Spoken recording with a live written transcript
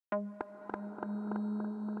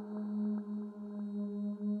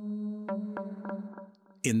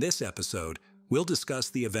In this episode, we'll discuss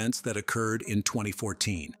the events that occurred in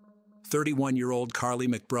 2014. 31-year-old Carly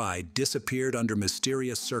McBride disappeared under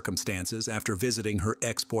mysterious circumstances after visiting her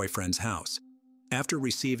ex-boyfriend's house. After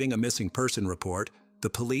receiving a missing person report, the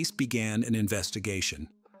police began an investigation.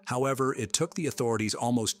 However, it took the authorities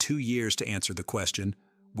almost 2 years to answer the question,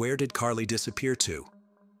 where did Carly disappear to?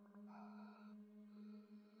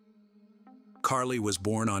 Carly was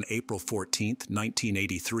born on April 14,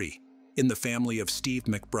 1983, in the family of Steve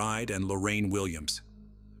McBride and Lorraine Williams.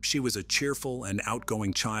 She was a cheerful and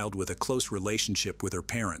outgoing child with a close relationship with her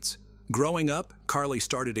parents. Growing up, Carly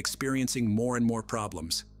started experiencing more and more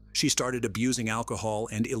problems. She started abusing alcohol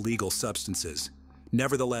and illegal substances.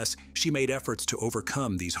 Nevertheless, she made efforts to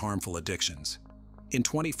overcome these harmful addictions. In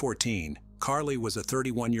 2014, Carly was a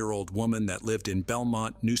 31-year-old woman that lived in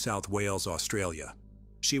Belmont, New South Wales, Australia.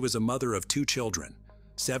 She was a mother of 2 children,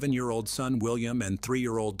 7-year-old son William and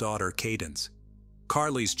 3-year-old daughter Cadence.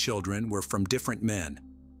 Carly's children were from different men,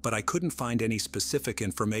 but I couldn't find any specific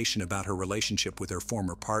information about her relationship with her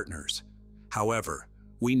former partners. However,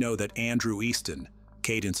 we know that Andrew Easton,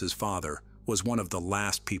 Cadence's father, was one of the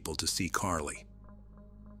last people to see Carly.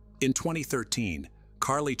 In 2013,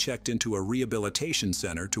 Carly checked into a rehabilitation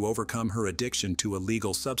center to overcome her addiction to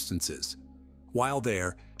illegal substances. While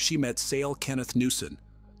there, she met Sale Kenneth Newson,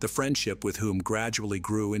 the friendship with whom gradually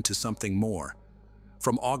grew into something more.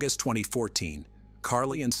 From August 2014,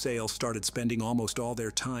 Carly and Sale started spending almost all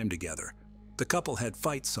their time together. The couple had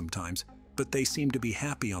fights sometimes, but they seemed to be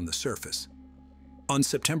happy on the surface. On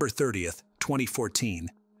September 30th, 2014,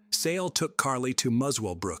 Sale took Carly to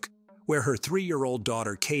Muswell Brook, where her 3-year-old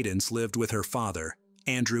daughter Cadence lived with her father,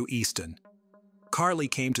 Andrew Easton. Carly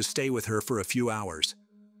came to stay with her for a few hours.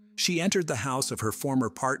 She entered the house of her former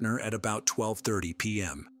partner at about 12:30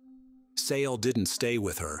 p.m. Sale didn't stay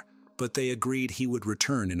with her, but they agreed he would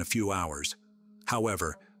return in a few hours.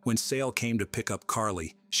 However, when Sale came to pick up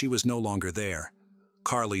Carly, she was no longer there.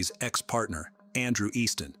 Carly's ex-partner, Andrew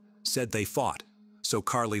Easton, said they fought, so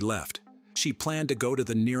Carly left. She planned to go to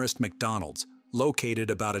the nearest McDonald's,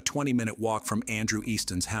 located about a 20-minute walk from Andrew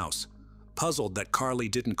Easton's house. Puzzled that Carly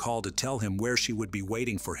didn't call to tell him where she would be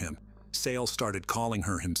waiting for him, Sale started calling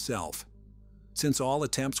her himself. Since all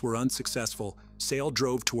attempts were unsuccessful, Sale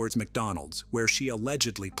drove towards McDonald's, where she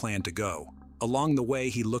allegedly planned to go. Along the way,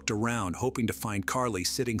 he looked around, hoping to find Carly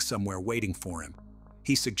sitting somewhere waiting for him.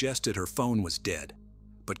 He suggested her phone was dead,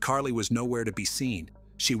 but Carly was nowhere to be seen.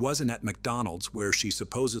 She wasn't at McDonald's, where she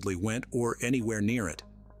supposedly went, or anywhere near it.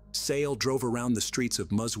 Sale drove around the streets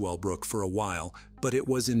of Muswell Brook for a while, but it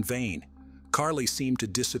was in vain. Carly seemed to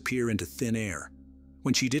disappear into thin air.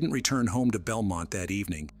 When she didn't return home to Belmont that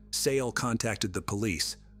evening, Sale contacted the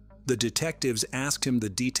police. The detectives asked him the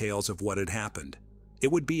details of what had happened.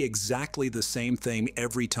 It would be exactly the same thing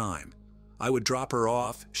every time. I would drop her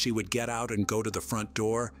off, she would get out and go to the front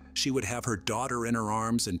door, she would have her daughter in her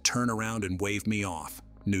arms and turn around and wave me off,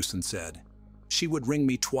 Newson said. She would ring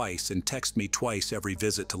me twice and text me twice every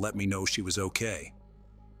visit to let me know she was okay.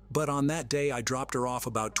 But on that day, I dropped her off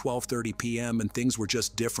about 12:30 p.m. and things were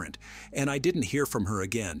just different, and I didn't hear from her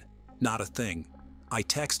again. Not a thing. I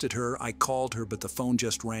texted her, I called her, but the phone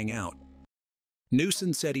just rang out.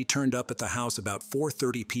 Newson said he turned up at the house about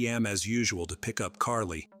 4:30 p.m. as usual to pick up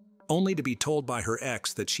Carly, only to be told by her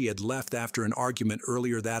ex that she had left after an argument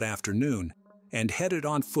earlier that afternoon and headed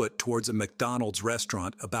on foot towards a McDonald's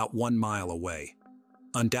restaurant about 1 mile away.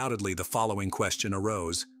 Undoubtedly, the following question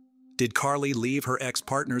arose. Did Carly leave her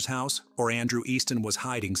ex-partner's house, or Andrew Easton was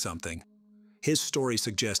hiding something? His story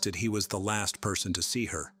suggested he was the last person to see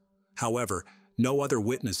her. However, no other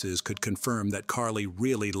witnesses could confirm that Carly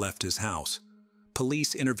really left his house.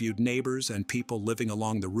 Police interviewed neighbors and people living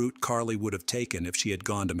along the route Carly would have taken if she had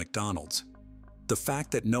gone to McDonald's. The fact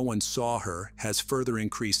that no one saw her has further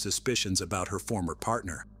increased suspicions about her former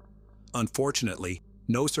partner. Unfortunately,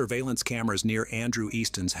 no surveillance cameras near Andrew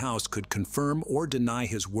Easton's house could confirm or deny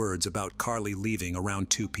his words about Carly leaving around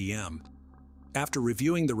 2 p.m. After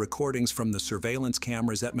reviewing the recordings from the surveillance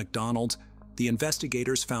cameras at McDonald's, the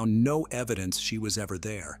investigators found no evidence she was ever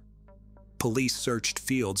there. Police searched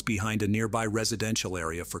fields behind a nearby residential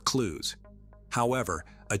area for clues. However,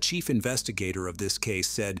 a chief investigator of this case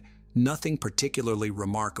said nothing particularly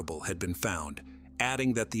remarkable had been found,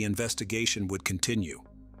 adding that the investigation would continue.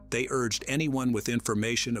 They urged anyone with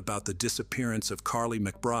information about the disappearance of Carly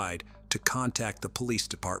McBride to contact the police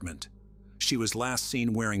department. She was last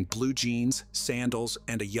seen wearing blue jeans, sandals,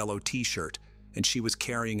 and a yellow t-shirt, and she was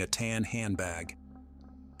carrying a tan handbag.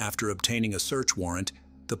 After obtaining a search warrant,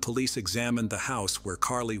 the police examined the house where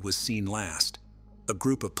Carly was seen last. A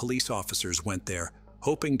group of police officers went there,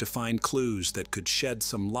 hoping to find clues that could shed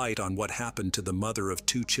some light on what happened to the mother of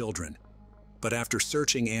 2 children. But after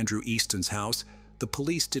searching Andrew Easton's house, the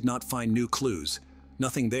police did not find new clues.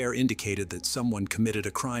 Nothing there indicated that someone committed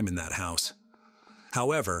a crime in that house.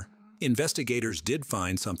 However, investigators did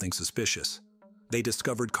find something suspicious. They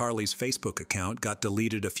discovered Carly's Facebook account got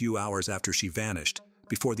deleted a few hours after she vanished,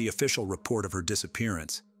 before the official report of her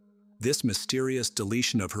disappearance. This mysterious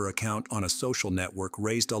deletion of her account on a social network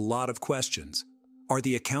raised a lot of questions. Are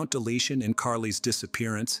the account deletion and Carly's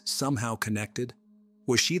disappearance somehow connected?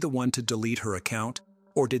 Was she the one to delete her account,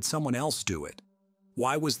 or did someone else do it?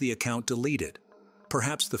 Why was the account deleted?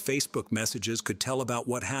 Perhaps the Facebook messages could tell about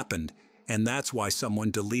what happened, and that's why someone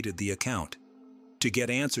deleted the account. To get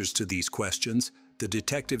answers to these questions, the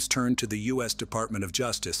detectives turned to the U.S. Department of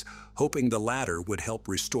Justice, hoping the latter would help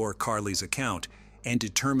restore Carly's account and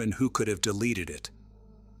determine who could have deleted it.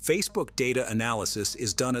 Facebook data analysis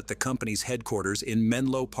is done at the company's headquarters in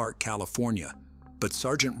Menlo Park, California, but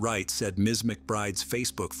Sergeant Wright said Ms. McBride's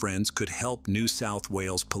Facebook friends could help New South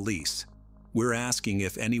Wales police. We're asking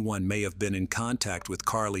if anyone may have been in contact with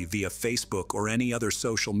Carly via Facebook or any other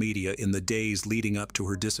social media in the days leading up to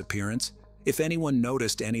her disappearance, if anyone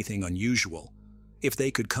noticed anything unusual, if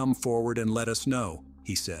they could come forward and let us know,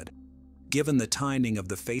 he said. Given the timing of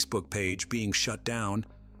the Facebook page being shut down,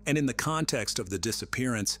 and in the context of the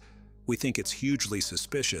disappearance, we think it's hugely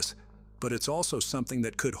suspicious, but it's also something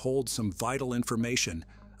that could hold some vital information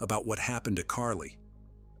about what happened to Carly.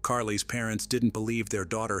 Carly's parents didn't believe their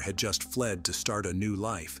daughter had just fled to start a new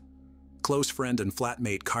life. Close friend and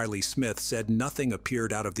flatmate Kylie Smith said nothing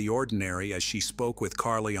appeared out of the ordinary as she spoke with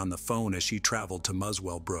Carly on the phone as she traveled to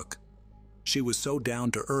Muswell Brook. She was so down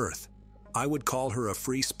to earth. I would call her a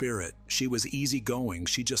free spirit. She was easygoing.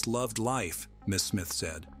 She just loved life, Miss Smith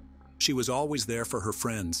said. She was always there for her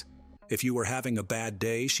friends. If you were having a bad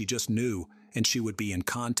day, she just knew, and she would be in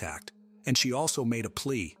contact. And she also made a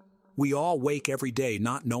plea. We all wake every day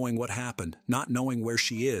not knowing what happened, not knowing where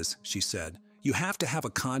she is, she said. You have to have a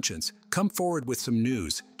conscience. Come forward with some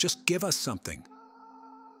news. Just give us something.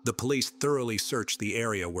 The police thoroughly searched the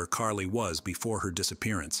area where Carly was before her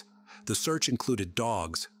disappearance. The search included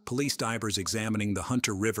dogs, police divers examining the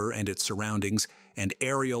Hunter River and its surroundings, and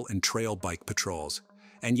aerial and trail bike patrols.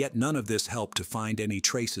 And yet none of this helped to find any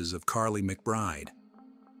traces of Carly McBride.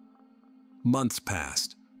 Months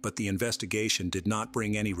passed, but the investigation did not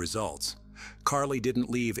bring any results. Carly didn't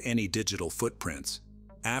leave any digital footprints.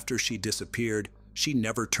 After she disappeared, she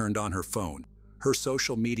never turned on her phone. Her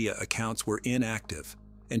social media accounts were inactive,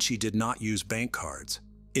 and she did not use bank cards.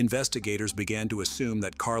 Investigators began to assume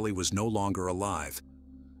that Carly was no longer alive.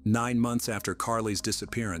 9 months after Carly's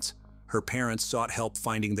disappearance, her parents sought help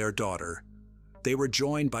finding their daughter. They were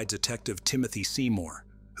joined by Detective Timothy Seymour,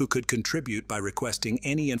 who could contribute by requesting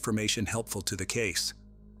any information helpful to the case.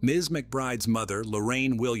 Ms. McBride's mother,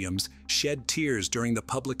 Lorraine Williams, shed tears during the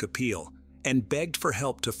public appeal and begged for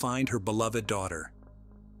help to find her beloved daughter.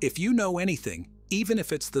 If you know anything, even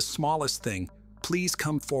if it's the smallest thing, please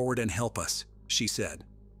come forward and help us, she said.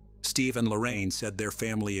 Steve and Lorraine said their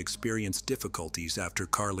family experienced difficulties after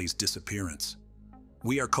Carly's disappearance.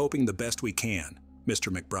 We are coping the best we can,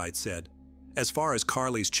 Mr. McBride said. As far as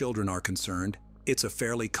Carly's children are concerned, it's a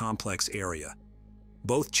fairly complex area.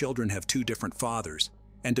 Both children have 2 different fathers,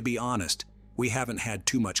 and to be honest, we haven't had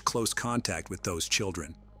too much close contact with those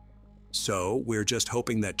children. So we're just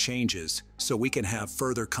hoping that changes so we can have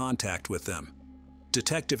further contact with them.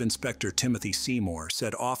 Detective Inspector Timothy Seymour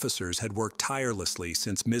said officers had worked tirelessly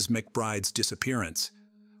since Ms. McBride's disappearance.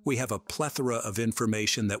 We have a plethora of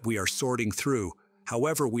information that we are sorting through,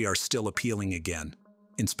 however we are still appealing again,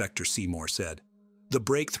 Inspector Seymour said. The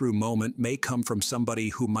breakthrough moment may come from somebody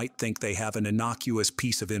who might think they have an innocuous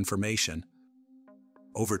piece of information.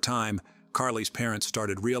 Over time, Carly's parents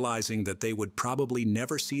started realizing that they would probably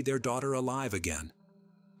never see their daughter alive again.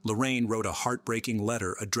 Lorraine wrote a heartbreaking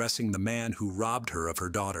letter addressing the man who robbed her of her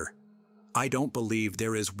daughter. I don't believe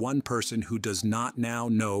there is one person who does not now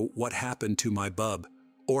know what happened to my bub,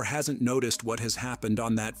 or hasn't noticed what has happened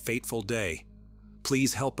on that fateful day.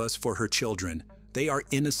 Please help us for her children. They are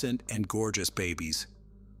innocent and gorgeous babies.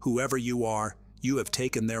 Whoever you are, you have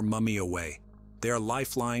taken their mummy away. Their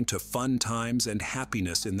lifeline to fun times and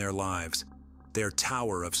happiness in their lives. Their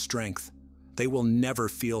tower of strength. They will never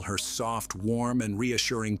feel her soft, warm, and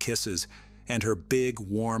reassuring kisses, and her big,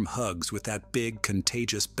 warm hugs with that big,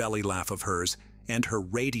 contagious belly laugh of hers, and her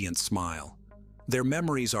radiant smile. Their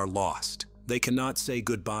memories are lost. They cannot say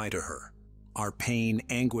goodbye to her. Our pain,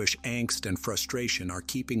 anguish, angst, and frustration are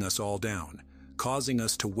keeping us all down, causing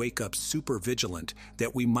us to wake up super vigilant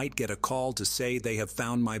that we might get a call to say they have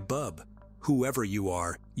found my bub. Whoever you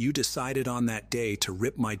are, you decided on that day to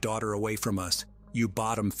rip my daughter away from us, you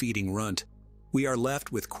bottom-feeding runt. We are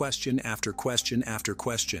left with question after question after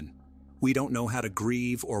question. We don't know how to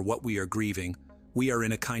grieve or what we are grieving. We are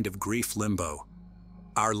in a kind of grief limbo.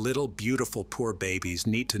 Our little beautiful poor babies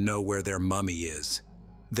need to know where their mummy is.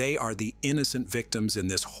 They are the innocent victims in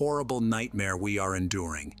this horrible nightmare we are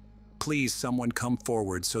enduring. Please, someone come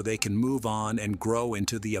forward so they can move on and grow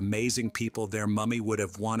into the amazing people their mummy would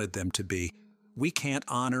have wanted them to be. We can't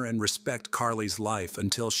honor and respect Carly's life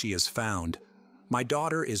until she is found. My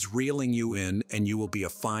daughter is reeling you in, and you will be a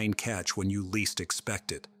fine catch when you least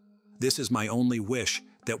expect it. This is my only wish,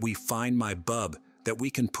 that we find my bub, that we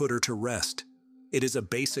can put her to rest. It is a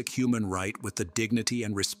basic human right with the dignity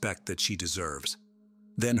and respect that she deserves.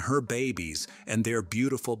 Then her babies and their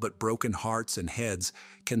beautiful but broken hearts and heads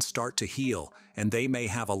can start to heal, and they may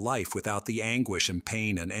have a life without the anguish and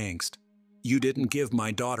pain and angst. You didn't give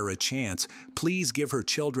my daughter a chance. Please give her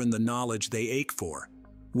children the knowledge they ache for.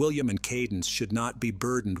 William and Cadence should not be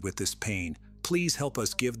burdened with this pain. Please help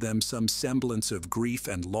us give them some semblance of grief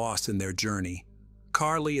and loss in their journey.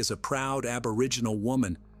 Carly is a proud Aboriginal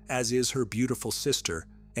woman, as is her beautiful sister,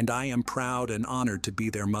 and I am proud and honored to be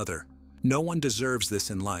their mother. No one deserves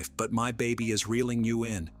this in life, but my baby is reeling you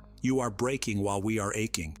in. You are breaking while we are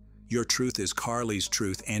aching. Your truth is Carly's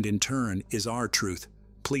truth, and in turn is our truth.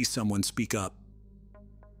 Please someone speak up.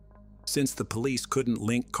 Since the police couldn't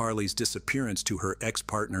link Carly's disappearance to her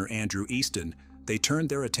ex-partner Andrew Easton, they turned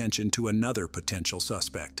their attention to another potential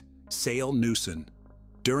suspect, Sale Newson.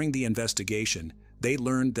 During the investigation, they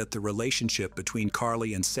learned that the relationship between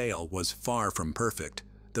Carly and Sale was far from perfect.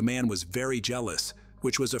 The man was very jealous,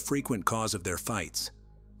 which was a frequent cause of their fights.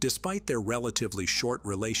 Despite their relatively short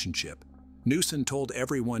relationship, Newson told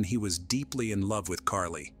everyone he was deeply in love with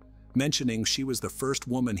Carly, mentioning she was the first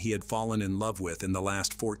woman he had fallen in love with in the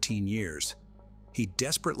last 14 years. He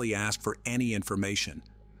desperately asked for any information,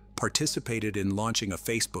 participated in launching a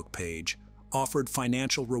Facebook page, offered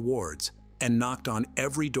financial rewards, and knocked on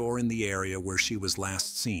every door in the area where she was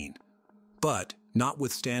last seen. But,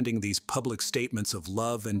 notwithstanding these public statements of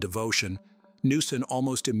love and devotion, Newson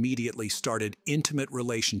almost immediately started intimate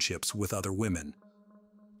relationships with other women.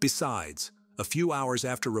 Besides, a few hours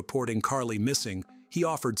after reporting Carly missing, he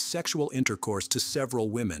offered sexual intercourse to several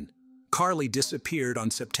women. Carly disappeared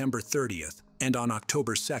on September 30th, and on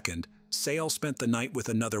October 2nd, Sale spent the night with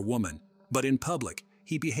another woman, but in public,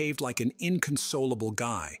 he behaved like an inconsolable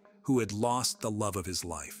guy who had lost the love of his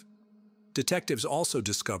life. Detectives also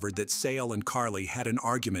discovered that Sale and Carly had an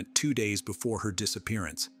argument 2 days before her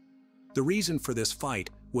disappearance. The reason for this fight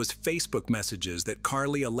was Facebook messages that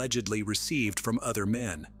Carly allegedly received from other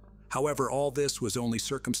men. However, all this was only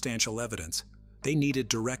circumstantial evidence. They needed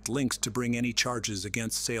direct links to bring any charges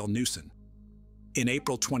against Sale Newson. In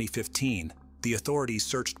April 2015, the authorities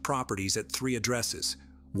searched properties at 3 addresses,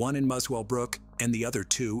 one in Muswell Brook and the other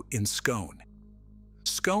 2 in Scone.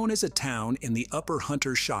 Scone is a town in the Upper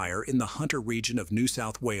Hunter Shire in the Hunter region of New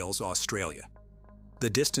South Wales, Australia. The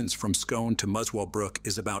distance from Scone to Muswell Brook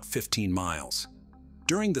is about 15 miles.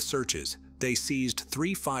 During the searches, they seized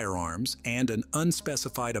 3 firearms and an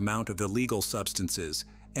unspecified amount of illegal substances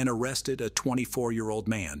and arrested a 24-year-old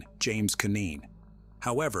man, James Canene.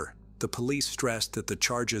 However, the police stressed that the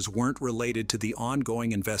charges weren't related to the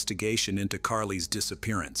ongoing investigation into Carly's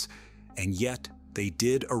disappearance, and yet they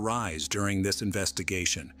did arise during this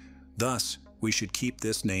investigation. Thus, we should keep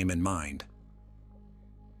this name in mind.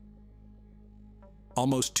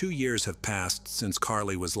 Almost 2 years have passed since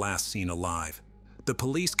Carly was last seen alive. The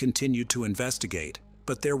police continued to investigate,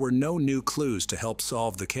 but there were no new clues to help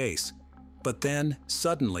solve the case. But then,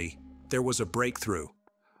 suddenly, there was a breakthrough.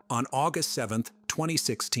 On August 7,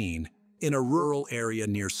 2016, in a rural area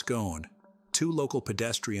near Scone, 2 local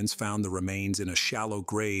pedestrians found the remains in a shallow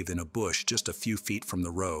grave in a bush just a few feet from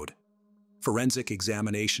the road. Forensic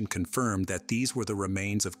examination confirmed that these were the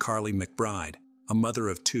remains of Carly McBride, a mother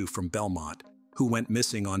of 2 from Belmont, who went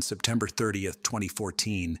missing on September 30,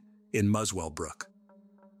 2014, in Muswell Brook.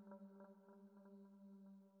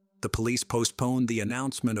 The police postponed the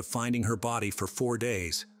announcement of finding her body for 4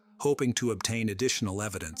 days, hoping to obtain additional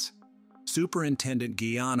evidence. Superintendent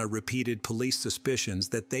Guyana repeated police suspicions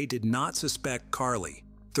that they did not suspect Carly,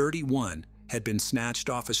 31, had been snatched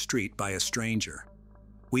off a street by a stranger.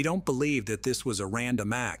 "We don't believe that this was a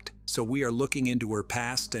random act, so we are looking into her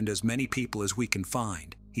past and as many people as we can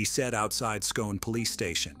find," he said outside Scone Police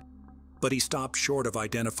Station. But he stopped short of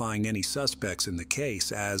identifying any suspects in the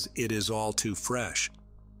case, as it is all too fresh.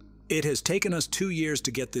 "It has taken us 2 years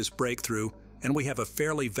to get this breakthrough, and we have a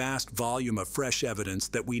fairly vast volume of fresh evidence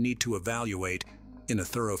that we need to evaluate in a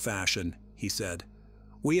thorough fashion," he said.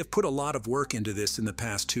 We have put a lot of work into this in the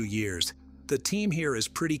past 2 years. The team here is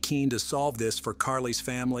pretty keen to solve this for Carly's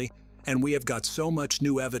family, and we have got so much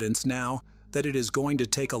new evidence now that it is going to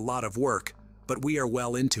take a lot of work, but we are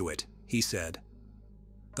well into it, he said.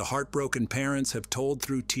 The heartbroken parents have told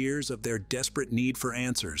through tears of their desperate need for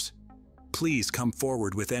answers. Please come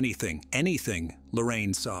forward with anything,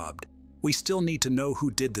 Lorraine sobbed. We still need to know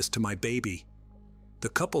who did this to my baby. The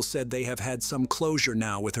couple said they have had some closure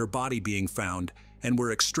now with her body being found, and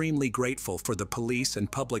were extremely grateful for the police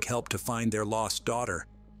and public help to find their lost daughter.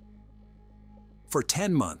 For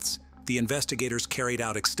 10 months, the investigators carried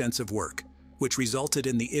out extensive work, which resulted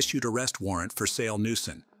in the issued arrest warrant for Sale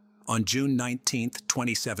Newson. On June 19,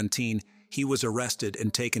 2017, he was arrested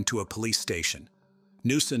and taken to a police station.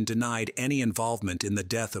 Newson denied any involvement in the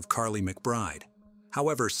death of Carly McBride.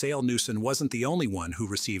 However, Sale Newson wasn't the only one who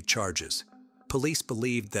received charges. Police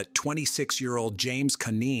believed that 26-year-old James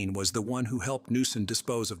Canene was the one who helped Newson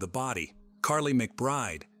dispose of the body. Carly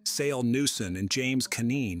McBride, Sale Newson, and James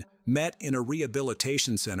Canene met in a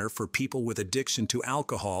rehabilitation center for people with addiction to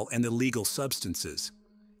alcohol and illegal substances.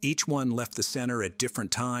 Each one left the center at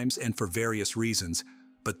different times and for various reasons,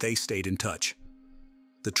 but they stayed in touch.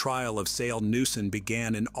 The trial of Sale Newson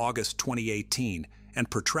began in August 2018 and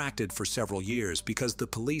protracted for several years because the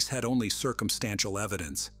police had only circumstantial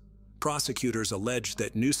evidence. Prosecutors alleged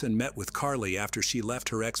that Newson met with Carly after she left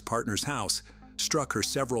her ex-partner's house, struck her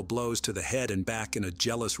several blows to the head and back in a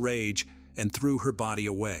jealous rage, and threw her body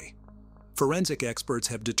away. Forensic experts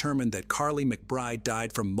have determined that Carly McBride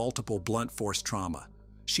died from multiple blunt force trauma.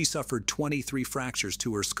 She suffered 23 fractures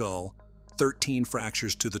to her skull, 13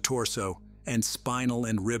 fractures to the torso, and spinal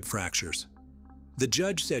and rib fractures. The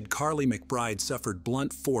judge said Carly McBride suffered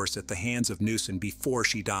blunt force at the hands of Newson before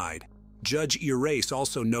she died. Judge Erase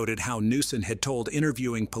also noted how Newson had told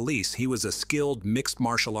interviewing police he was a skilled mixed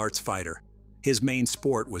martial arts fighter. His main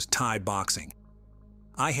sport was Thai boxing.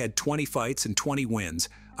 I had 20 fights and 20 wins.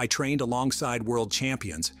 I trained alongside world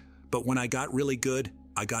champions, but when I got really good,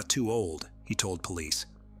 I got too old, he told police.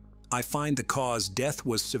 I find the cause death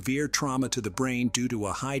was severe trauma to the brain due to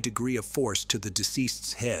a high degree of force to the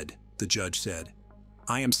deceased's head, the judge said.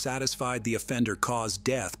 I am satisfied the offender caused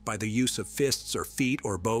death by the use of fists or feet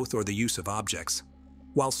or both or the use of objects.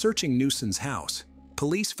 While searching Newson's house,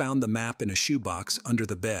 police found the map in a shoebox under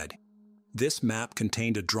the bed. This map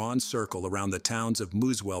contained a drawn circle around the towns of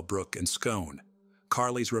Muswellbrook and Scone.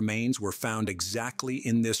 Carly's remains were found exactly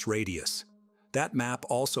in this radius. That map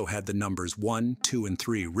also had the numbers 1, 2, and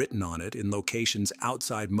 3 written on it in locations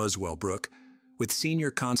outside Muswellbrook, with Senior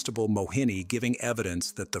Constable Mohini giving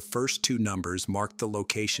evidence that the first 2 numbers marked the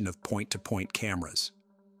location of point-to-point cameras.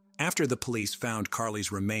 After the police found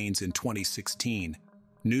Carly's remains in 2016,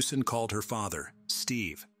 Newson called her father,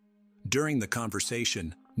 Steve. During the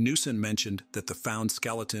conversation, Newson mentioned that the found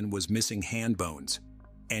skeleton was missing hand bones,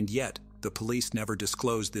 and yet the police never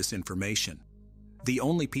disclosed this information. The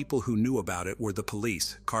only people who knew about it were the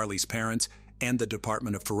police, Carly's parents, and the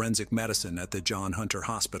Department of Forensic Medicine at the John Hunter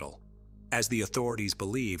Hospital. As the authorities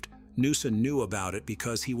believed, Newson knew about it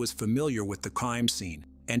because he was familiar with the crime scene,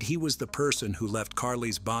 and he was the person who left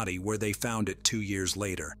Carly's body where they found it 2 years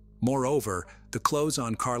later. Moreover, the clothes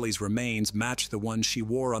on Carly's remains matched the ones she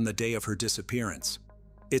wore on the day of her disappearance.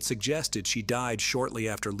 It suggested she died shortly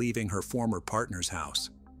after leaving her former partner's house.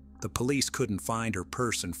 The police couldn't find her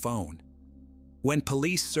purse and phone. When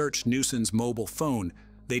police searched Newson's mobile phone,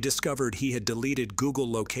 they discovered he had deleted Google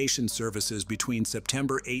location services between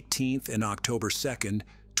September 18th and October 2nd,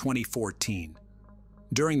 2014.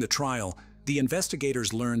 During the trial, the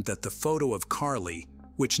investigators learned that the photo of Carly,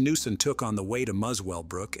 which Newson took on the way to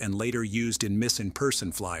Muswellbrook and later used in missing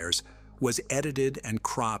person flyers, was edited and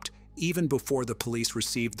cropped even before the police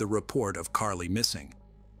received the report of Carly missing.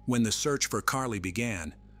 When the search for Carly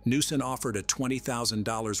began, Newson offered a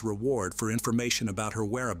 $20,000 reward for information about her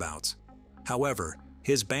whereabouts. However,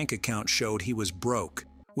 his bank account showed he was broke,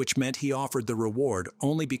 which meant he offered the reward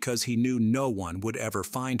only because he knew no one would ever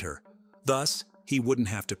find her. Thus, he wouldn't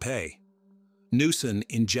have to pay. Newson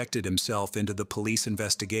injected himself into the police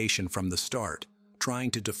investigation from the start, trying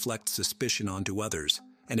to deflect suspicion onto others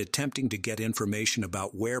and attempting to get information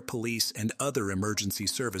about where police and other emergency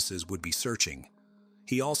services would be searching.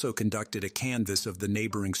 He also conducted a canvass of the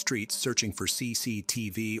neighboring streets searching for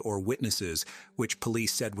CCTV or witnesses, which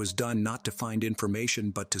police said was done not to find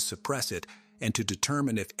information but to suppress it and to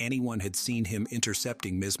determine if anyone had seen him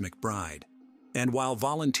intercepting Ms. McBride. And while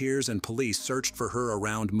volunteers and police searched for her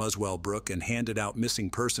around Muswellbrook and handed out missing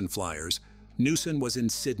person flyers, Newson was in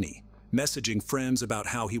Sydney, messaging friends about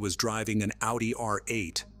how he was driving an Audi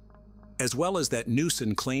R8. As well as that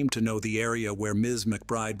Newson claimed to know the area where Ms.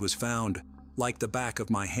 McBride was found, like the back of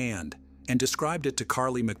my hand, and described it to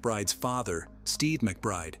Carly McBride's father, Steve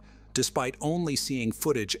McBride, despite only seeing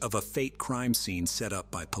footage of a fake crime scene set up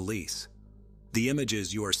by police. The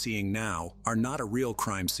images you are seeing now are not a real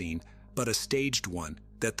crime scene, but a staged one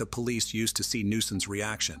that the police used to see Newson's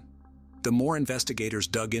reaction. The more investigators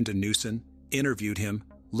dug into Newson, interviewed him,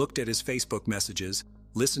 looked at his Facebook messages,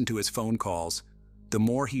 listened to his phone calls, the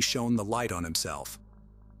more he shone the light on himself.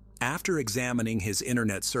 After examining his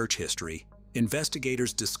internet search history,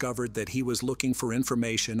 investigators discovered that he was looking for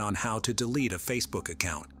information on how to delete a Facebook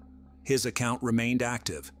account. His account remained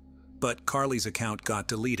active, but Carly's account got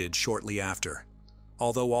deleted shortly after.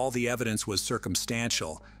 Although all the evidence was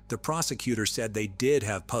circumstantial, the prosecutor said they did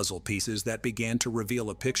have puzzle pieces that began to reveal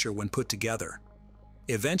a picture when put together.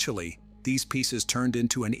 Eventually, these pieces turned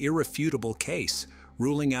into an irrefutable case,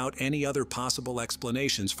 ruling out any other possible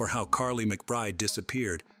explanations for how Carly McBride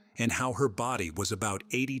disappeared and how her body was about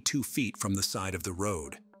 82 feet from the side of the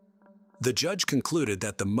road. The judge concluded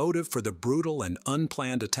that the motive for the brutal and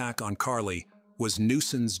unplanned attack on Carly was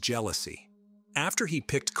Newson's jealousy. After he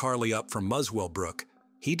picked Carly up from Muswell Brook,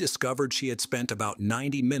 he discovered she had spent about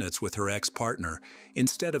 90 minutes with her ex-partner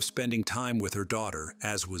instead of spending time with her daughter,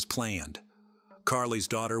 as was planned. Carly's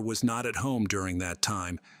daughter was not at home during that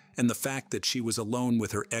time, and the fact that she was alone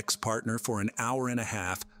with her ex-partner for an hour and a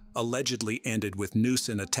half allegedly ended with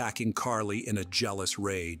Newson attacking Carly in a jealous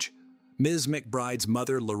rage. Ms. McBride's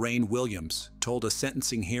mother, Lorraine Williams, told a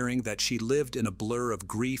sentencing hearing that she lived in a blur of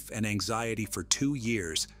grief and anxiety for 2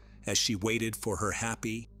 years as she waited for her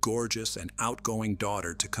happy, gorgeous, and outgoing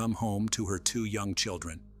daughter to come home to her 2 young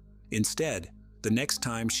children. Instead, the next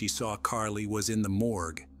time she saw Carly was in the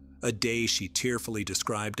morgue, a day she tearfully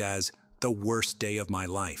described as the worst day of my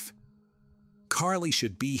life. Carly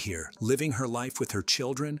should be here, living her life with her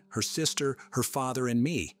children, her sister, her father, and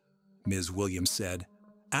me, Ms. Williams said.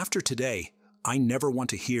 After today, I never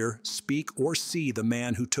want to hear, speak, or see the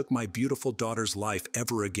man who took my beautiful daughter's life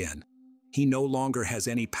ever again. He no longer has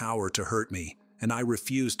any power to hurt me, and I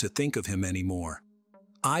refuse to think of him anymore.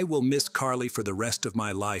 I will miss Carly for the rest of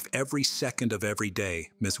my life, every second of every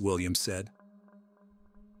day, Ms. Williams said.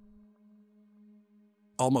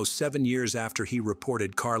 Almost 7 years after he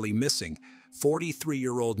reported Carly missing,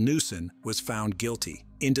 43-year-old Newson was found guilty.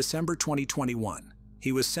 In December 2021,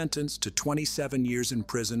 he was sentenced to 27 years in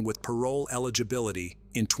prison with parole eligibility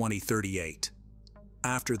in 2038.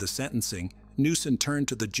 After the sentencing, Newson turned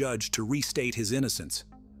to the judge to restate his innocence.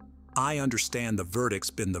 "I understand the verdict's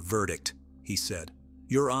been the verdict," he said.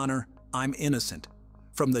 "Your Honor, I'm innocent.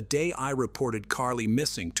 From the day I reported Carly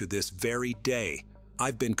missing to this very day,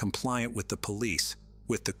 I've been compliant with the police,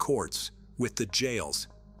 with the courts, with the jails,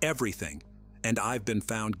 everything, and I've been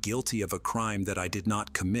found guilty of a crime that I did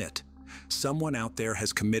not commit. Someone out there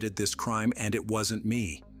has committed this crime, and it wasn't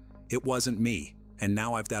me. It wasn't me, and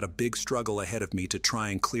now I've got a big struggle ahead of me to try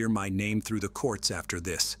and clear my name through the courts after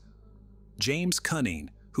this." James Canene,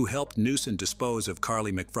 who helped Newson dispose of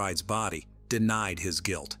Carly McBride's body, denied his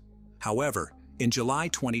guilt. However, in July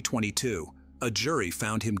 2022, a jury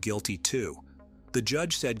found him guilty too. The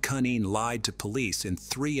judge said Canene lied to police in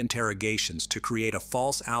 3 interrogations to create a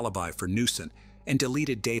false alibi for Newson and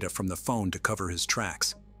deleted data from the phone to cover his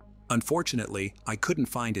tracks. Unfortunately, I couldn't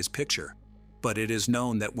find his picture, but it is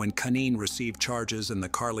known that when Canene received charges in the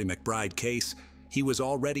Carly McBride case, he was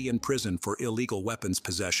already in prison for illegal weapons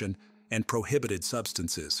possession and prohibited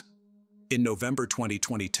substances. In November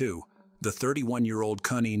 2022, the 31-year-old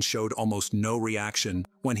Canene showed almost no reaction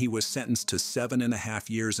when he was sentenced to 7.5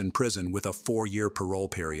 years in prison with a 4-year parole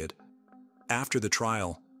period. After the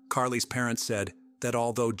trial, Carly's parents said that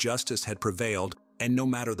although justice had prevailed, and no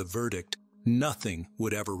matter the verdict, nothing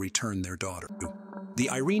would ever return their daughter. The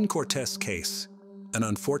Irene Cortez case, an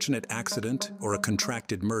unfortunate accident or a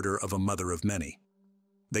contracted murder of a mother of many.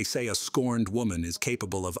 They say a scorned woman is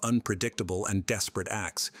capable of unpredictable and desperate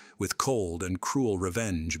acts, with cold and cruel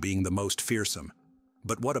revenge being the most fearsome.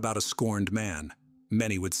 But what about a scorned man?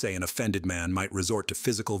 Many would say an offended man might resort to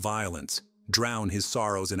physical violence, drown his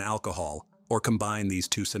sorrows in alcohol, or combine these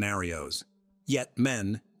 2 scenarios. Yet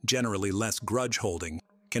men, generally less grudge-holding,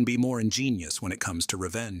 can be more ingenious when it comes to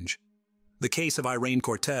revenge. The case of Irene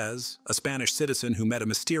Cortez, a Spanish citizen who met a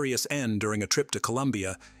mysterious end during a trip to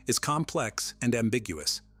Colombia, is complex and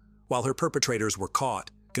ambiguous. While her perpetrators were caught,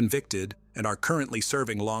 convicted, and are currently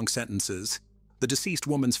serving long sentences, the deceased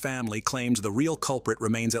woman's family claims the real culprit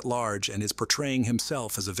remains at large and is portraying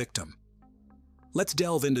himself as a victim. Let's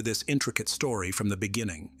delve into this intricate story from the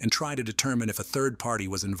beginning and try to determine if a third party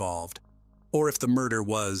was involved, or if the murder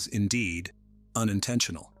was, indeed,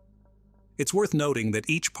 unintentional. It's worth noting that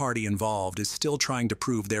each party involved is still trying to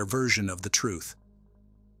prove their version of the truth.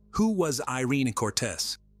 Who was Irene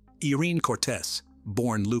Cortés? Irene Cortés,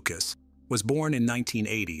 born Lucas, was born in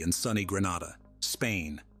 1980 in sunny Granada,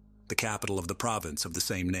 Spain, the capital of the province of the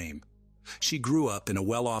same name. She grew up in a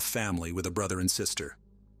well-off family with a brother and sister.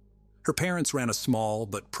 Her parents ran a small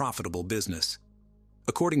but profitable business.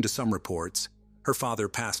 According to some reports, her father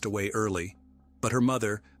passed away early, but her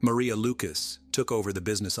mother, Maria Lucas, took over the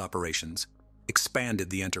business operations, expanded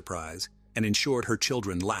the enterprise, and ensured her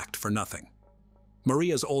children lacked for nothing.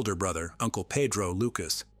 Maria's older brother, Uncle Pedro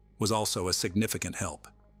Lucas, was also a significant help.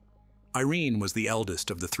 Irene was the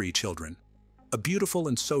eldest of the three children. A beautiful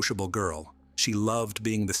and sociable girl, she loved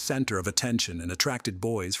being the center of attention and attracted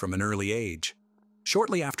boys from an early age.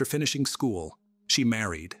 Shortly after finishing school, she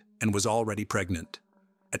married and was already pregnant.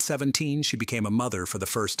 At 17, she became a mother for the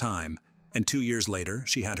first time, and 2 years later,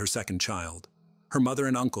 she had her second child. Her mother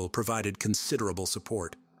and uncle provided considerable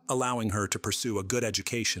support, allowing her to pursue a good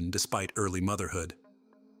education despite early motherhood.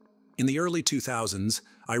 In the early 2000s,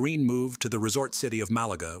 Irene moved to the resort city of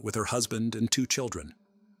Malaga with her husband and 2 children.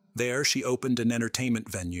 There, she opened an entertainment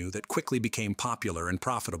venue that quickly became popular and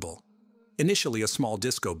profitable. Initially a small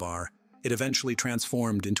disco bar, it eventually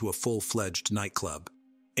transformed into a full-fledged nightclub.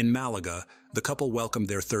 In Malaga, the couple welcomed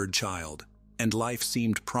their third child, and life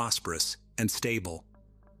seemed prosperous and stable.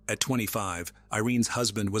 At 25, Irene's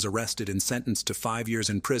husband was arrested and sentenced to 5 years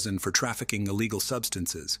in prison for trafficking illegal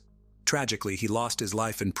substances. Tragically, he lost his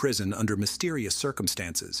life in prison under mysterious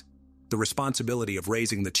circumstances. The responsibility of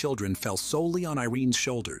raising the children fell solely on Irene's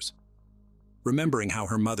shoulders. Remembering how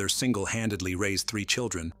her mother single-handedly raised 3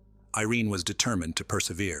 children, Irene was determined to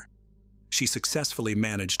persevere. She successfully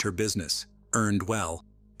managed her business, earned well,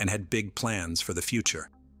 and had big plans for the future.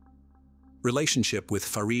 Relationship with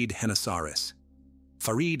Farid Genesares.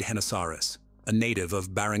 Farid Genesares, a native of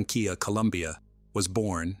Barranquilla, Colombia, was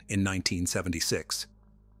born in 1976.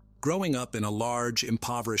 Growing up in a large,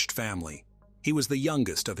 impoverished family, he was the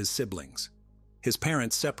youngest of his siblings. His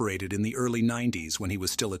parents separated in the early 90s when he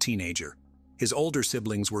was still a teenager. His older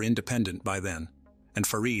siblings were independent by then, and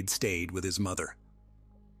Farid stayed with his mother.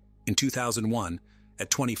 In 2001,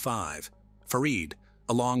 at 25, Farid,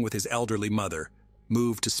 along with his elderly mother,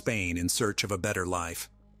 moved to Spain in search of a better life.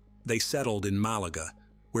 They settled in Malaga,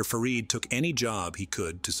 where Farid took any job he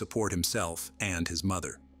could to support himself and his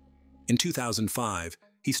mother. In 2005,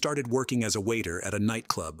 he started working as a waiter at a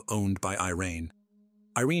nightclub owned by Irene.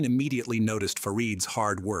 Irene immediately noticed Farid's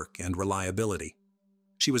hard work and reliability.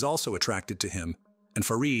 She was also attracted to him, and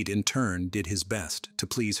Farid in turn did his best to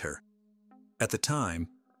please her. At the time,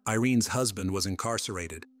 Irene's husband was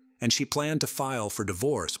incarcerated, and she planned to file for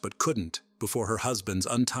divorce but couldn't before her husband's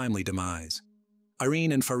untimely demise.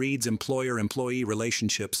 Irene and Farid's employer-employee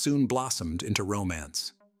relationship soon blossomed into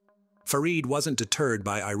romance. Farid wasn't deterred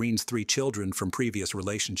by Irene's 3 children from previous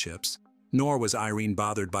relationships, nor was Irene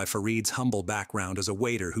bothered by Farid's humble background as a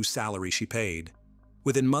waiter whose salary she paid.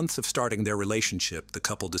 Within months of starting their relationship, the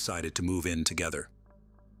couple decided to move in together.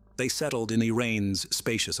 They settled in Irene's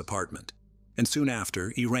spacious apartment, and soon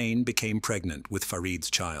after, Irene became pregnant with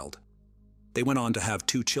Farid's child. They went on to have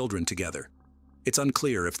 2 children together. It's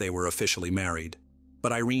unclear if they were officially married,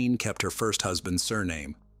 but Irene kept her first husband's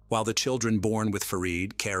surname, while the children born with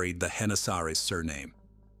Farid carried the Genesares surname.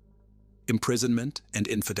 Imprisonment and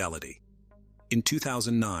infidelity. In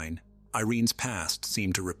 2009, Irene's past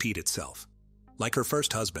seemed to repeat itself. Like her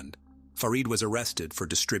first husband, Farid was arrested for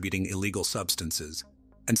distributing illegal substances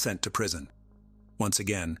and sent to prison. Once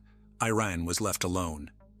again, Irene was left alone,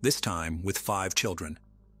 this time with 5 children.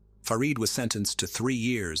 Farid was sentenced to 3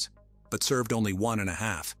 years, but served only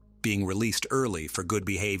 1.5, being released early for good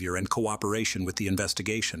behavior and cooperation with the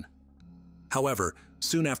investigation. However,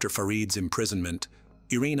 soon after Farid's imprisonment,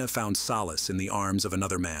 Irene found solace in the arms of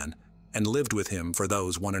another man and lived with him for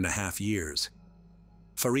those 1.5 years.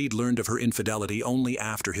 Farid learned of her infidelity only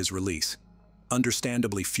after his release.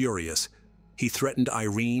 Understandably furious, he threatened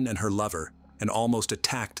Irene and her lover and almost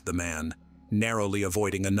attacked the man, narrowly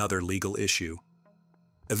avoiding another legal issue.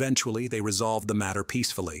 Eventually, they resolved the matter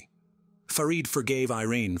peacefully. Farid forgave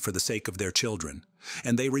Irene for the sake of their children,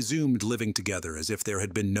 and they resumed living together as if there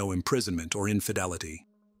had been no imprisonment or infidelity.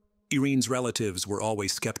 Irene's relatives were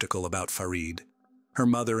always skeptical about Farid. Her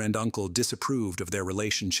mother and uncle disapproved of their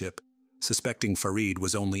relationship, suspecting Farid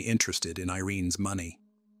was only interested in Irene's money.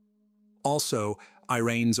 Also,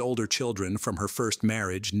 Irene's older children from her first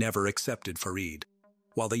marriage never accepted Farid,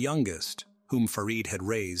 while the youngest, whom Farid had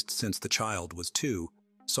raised since the child was 2,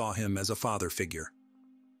 saw him as a father figure.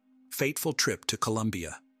 Fateful trip to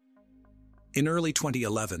Colombia. In early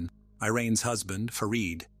 2011, Irene's husband,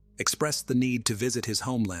 Farid, expressed the need to visit his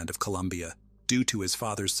homeland of Colombia due to his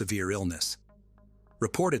father's severe illness.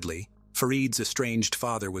 Reportedly, Farid's estranged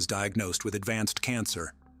father was diagnosed with advanced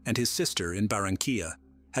cancer, and his sister in Barranquilla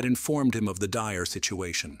had informed him of the dire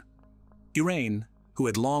situation. Irene, who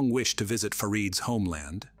had long wished to visit Farid's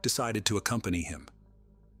homeland, decided to accompany him.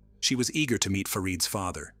 She was eager to meet Farid's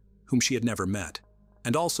father, whom she had never met,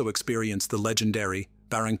 and also experience the legendary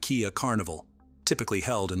Barranquilla Carnival, typically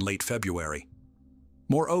held in late February.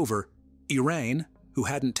 Moreover, Irene, who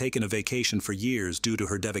hadn't taken a vacation for years due to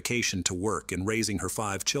her dedication to work and raising her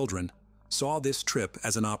 5 children, saw this trip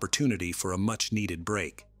as an opportunity for a much-needed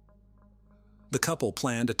break. The couple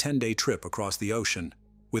planned a 10-day trip across the ocean,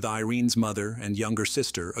 with Irene's mother and younger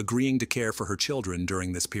sister agreeing to care for her children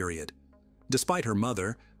during this period. Despite her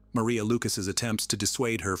mother, Maria Lucas's attempts to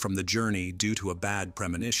dissuade her from the journey due to a bad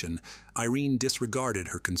premonition, Irene disregarded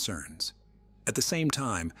her concerns. At the same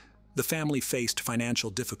time, the family faced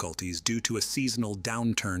financial difficulties due to a seasonal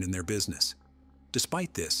downturn in their business.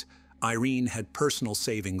 Despite this, Irene had personal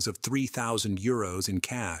savings of 3,000 euros in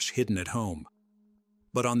cash hidden at home.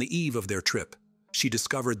 But on the eve of their trip, she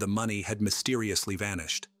discovered the money had mysteriously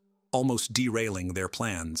vanished, almost derailing their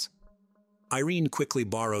plans. Irene quickly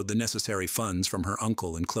borrowed the necessary funds from her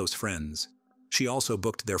uncle and close friends. She also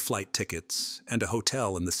booked their flight tickets and a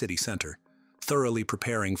hotel in the city center, thoroughly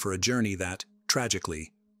preparing for a journey that,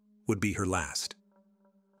 tragically, would be her last.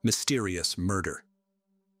 Mysterious murder.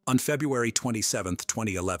 On February 27,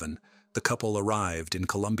 2011, the couple arrived in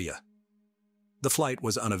Colombia. The flight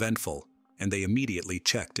was uneventful, and they immediately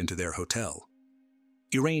checked into their hotel.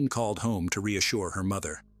 Irene called home to reassure her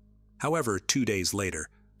mother. However, 2 days later,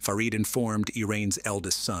 Farid informed Irene's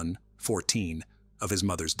eldest son, 14, of his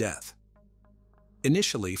mother's death.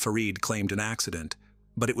 Initially, Farid claimed an accident,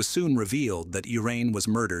 but it was soon revealed that Irene was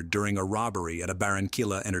murdered during a robbery at a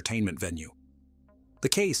Barranquilla entertainment venue. The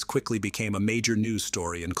case quickly became a major news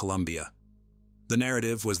story in Colombia. The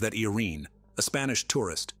narrative was that Irene, a Spanish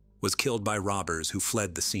tourist, was killed by robbers who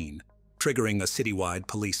fled the scene, triggering a citywide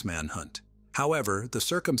police manhunt. However, the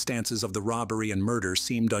circumstances of the robbery and murder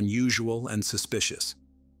seemed unusual and suspicious.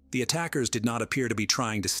 The attackers did not appear to be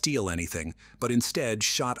trying to steal anything, but instead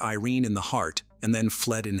shot Irene in the heart and then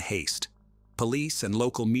fled in haste. Police and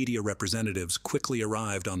local media representatives quickly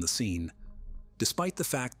arrived on the scene. Despite the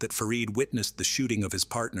fact that Farid witnessed the shooting of his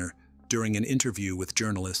partner, during an interview with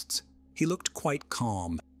journalists, he looked quite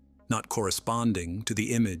calm, not corresponding to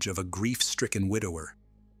the image of a grief-stricken widower.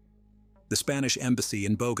 The Spanish embassy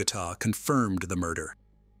in Bogotá confirmed the murder,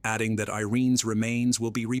 adding that Irene's remains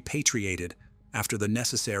will be repatriated after the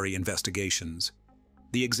necessary investigations.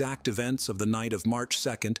 The exact events of the night of March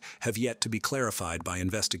 2nd have yet to be clarified by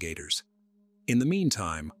investigators. In the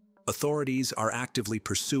meantime, authorities are actively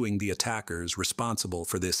pursuing the attackers responsible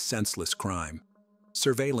for this senseless crime.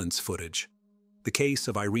 Surveillance footage. The case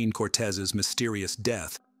of Irene Cortez's mysterious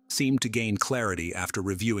death seemed to gain clarity after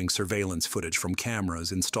reviewing surveillance footage from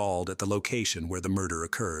cameras installed at the location where the murder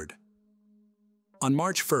occurred. On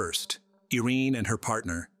March 1st, Irene and her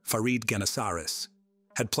partner, Farid Genesaris,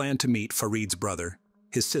 had planned to meet Farid's brother,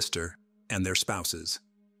 his sister, and their spouses.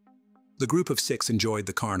 The group of 6 enjoyed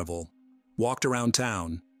the carnival, walked around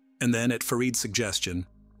town, and then, at Farid's suggestion,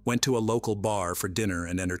 went to a local bar for dinner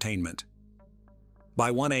and entertainment. By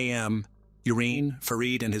 1 a.m., Irene,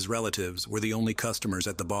 Farid, and his relatives were the only customers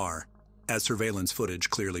at the bar, as surveillance footage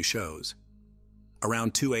clearly shows.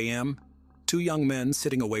 Around 2 a.m., 2 young men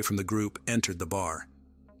sitting away from the group entered the bar.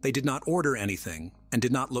 They did not order anything and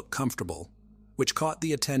did not look comfortable, which caught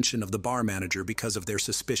the attention of the bar manager because of their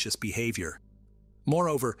suspicious behavior.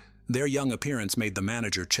 Moreover, their young appearance made the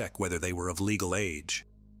manager check whether they were of legal age.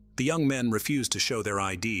 The young men refused to show their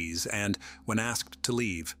IDs and, when asked to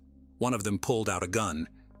leave, one of them pulled out a gun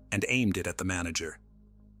and aimed it at the manager.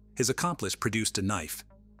 His accomplice produced a knife,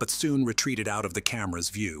 but soon retreated out of the camera's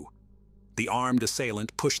view. The armed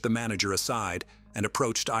assailant pushed the manager aside and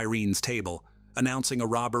approached Irene's table, announcing a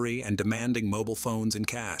robbery and demanding mobile phones and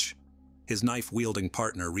cash. His knife-wielding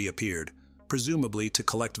partner reappeared, presumably to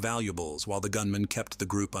collect valuables while the gunman kept the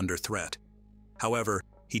group under threat. However,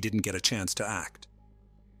 he didn't get a chance to act.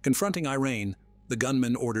 Confronting Irene, the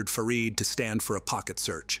gunman ordered Farid to stand for a pocket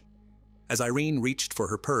search. As Irene reached for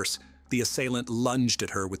her purse, the assailant lunged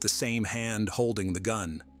at her with the same hand holding the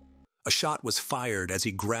gun. A shot was fired as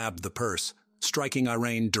he grabbed the purse, striking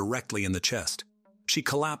Irene directly in the chest. She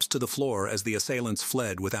collapsed to the floor as the assailants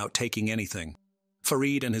fled without taking anything.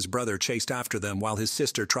 Farid and his brother chased after them while his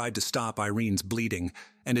sister tried to stop Irene's bleeding,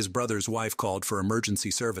 and his brother's wife called for emergency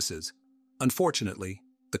services. Unfortunately,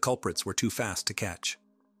 the culprits were too fast to catch.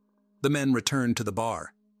 The men returned to the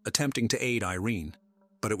bar, attempting to aid Irene,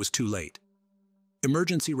 but it was too late.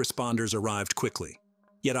 Emergency responders arrived quickly,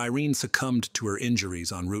 yet Irene succumbed to her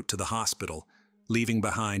injuries en route to the hospital, leaving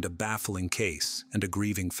behind a baffling case and a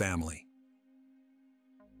grieving family.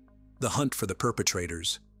 The hunt for the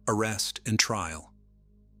perpetrators, arrest and trial.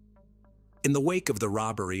 In the wake of the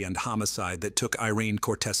robbery and homicide that took Irene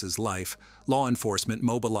Cortez's life, law enforcement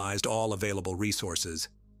mobilized all available resources.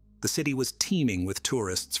 The city was teeming with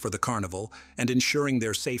tourists for the carnival, and ensuring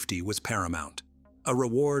their safety was paramount. A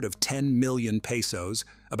reward of 10 million pesos,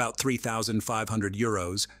 about 3,500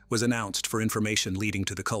 euros, was announced for information leading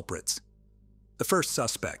to the culprits. The first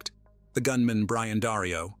suspect, the gunman Brian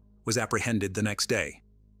Dario, was apprehended the next day.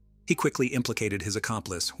 He quickly implicated his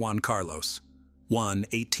accomplice, Juan Carlos. Juan,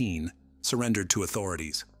 18, surrendered to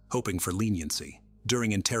authorities, hoping for leniency.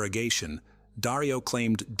 During interrogation, Dario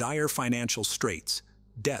claimed dire financial straits,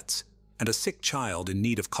 debts, and a sick child in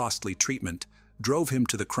need of costly treatment drove him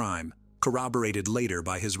to the crime, corroborated later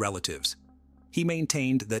by his relatives. He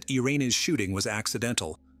maintained that Irene's shooting was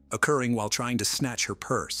accidental, occurring while trying to snatch her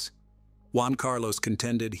purse. Juan Carlos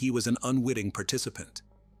contended he was an unwitting participant.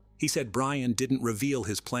 He said Brian didn't reveal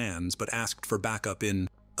his plans but asked for backup in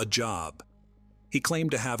a job. He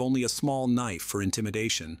claimed to have only a small knife for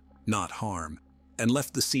intimidation, not harm, and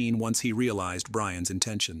left the scene once he realized Brian's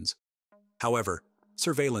intentions. However,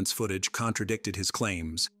 surveillance footage contradicted his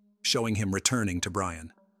claims, showing him returning to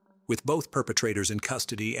Brian. With both perpetrators in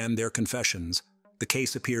custody and their confessions, the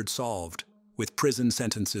case appeared solved, with prison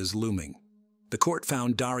sentences looming. The court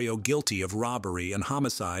found Dario guilty of robbery and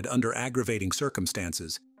homicide under aggravating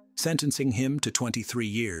circumstances, sentencing him to 23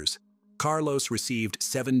 years. Carlos received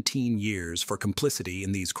 17 years for complicity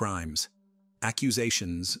in these crimes.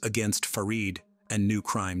 Accusations against Farid and new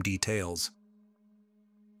crime details.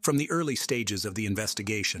 From the early stages of the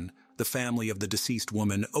investigation, the family of the deceased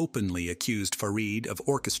woman openly accused Farid of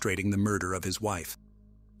orchestrating the murder of his wife.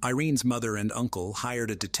 Irene's mother and uncle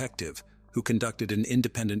hired a detective who conducted an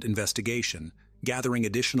independent investigation, gathering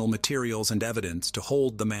additional materials and evidence to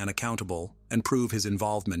hold the man accountable and prove his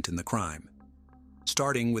involvement in the crime.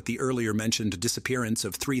 Starting with the earlier mentioned disappearance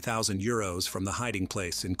of 3,000 euros from the hiding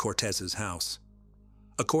place in Cortez's house.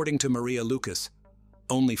 According to Maria Lucas,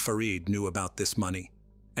 only Farid knew about this money,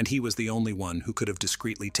 and he was the only one who could have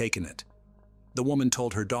discreetly taken it. The woman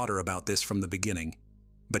told her daughter about this from the beginning,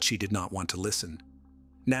 but she did not want to listen.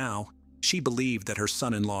 Now, she believed that her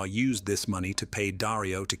son-in-law used this money to pay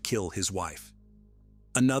Dario to kill his wife.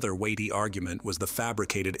 Another weighty argument was the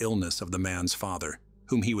fabricated illness of the man's father,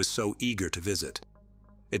 whom he was so eager to visit.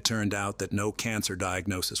 It turned out that no cancer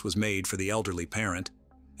diagnosis was made for the elderly parent,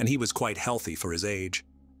 and he was quite healthy for his age.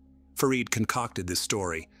 Farid concocted this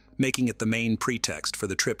story, making it the main pretext for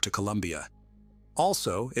the trip to Colombia.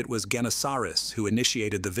 Also, it was Genesaris who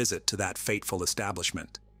initiated the visit to that fateful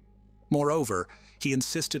establishment. Moreover, he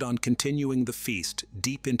insisted on continuing the feast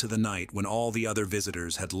deep into the night when all the other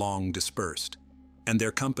visitors had long dispersed, and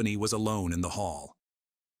their company was alone in the hall.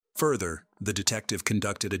 Further, the detective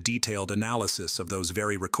conducted a detailed analysis of those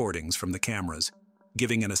very recordings from the cameras,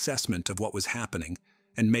 giving an assessment of what was happening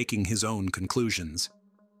and making his own conclusions.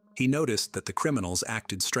 He noticed that the criminals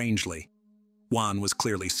acted strangely. Juan was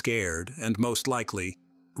clearly scared and, most likely,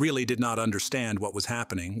 really did not understand what was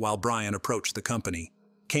happening while Brian approached the company,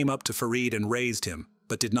 came up to Farid and raised him,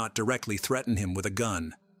 but did not directly threaten him with a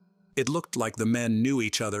gun. It looked like the men knew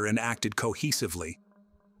each other and acted cohesively.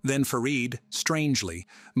 Then Farid, strangely,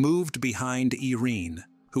 moved behind Irene,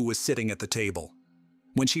 who was sitting at the table.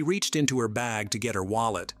 When she reached into her bag to get her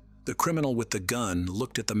wallet, the criminal with the gun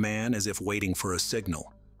looked at the man as if waiting for a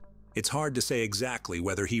signal. It's hard to say exactly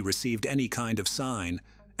whether he received any kind of sign,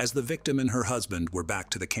 as the victim and her husband were back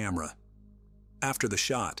to the camera. After the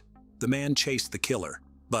shot, the man chased the killer,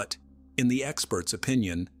 but, in the expert's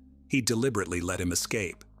opinion, he deliberately let him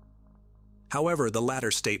escape. However, the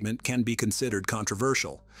latter statement can be considered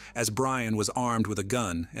controversial, as Brian was armed with a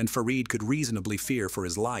gun and Farid could reasonably fear for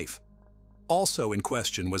his life. Also in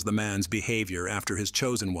question was the man's behavior after his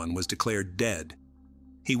chosen one was declared dead.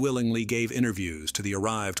 He willingly gave interviews to the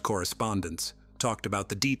arrived correspondents, talked about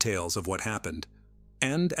the details of what happened,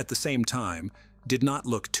 and, at the same time, did not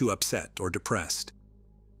look too upset or depressed.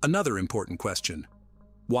 Another important question: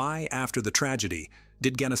 why, after the tragedy,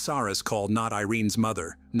 did Genesaris call not Irene's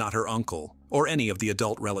mother, not her uncle, or any of the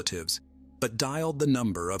adult relatives, but dialed the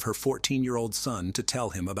number of her 14-year-old son to tell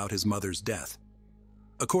him about his mother's death?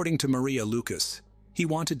 According to Maria Lucas, he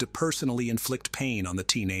wanted to personally inflict pain on the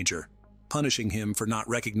teenager, punishing him for not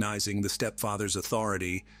recognizing the stepfather's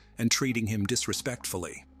authority and treating him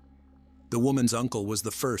disrespectfully. The woman's uncle was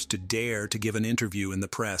the first to dare to give an interview in the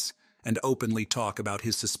press and openly talk about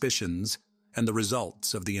his suspicions and the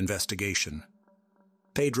results of the investigation.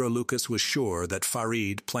 Pedro Lucas was sure that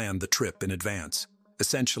Farid planned the trip in advance,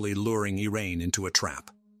 essentially luring Irene into a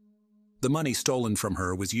trap. The money stolen from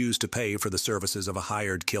her was used to pay for the services of a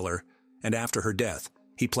hired killer, and after her death,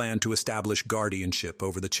 he planned to establish guardianship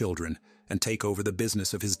over the children and take over the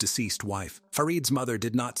business of his deceased wife. Farid's mother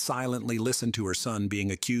did not silently listen to her son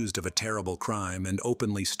being accused of a terrible crime and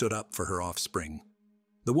openly stood up for her offspring.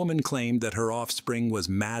 The woman claimed that her offspring was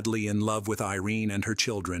madly in love with Irene and her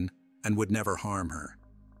children and would never harm her.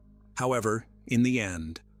 However, in the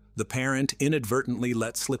end, the parent inadvertently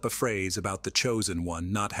let slip a phrase about the chosen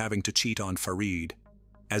one not having to cheat on Farid,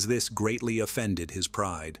 as this greatly offended his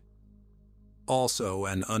pride. Also,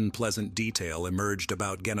 an unpleasant detail emerged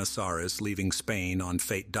about Genesaris leaving Spain on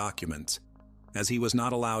fake documents, as he was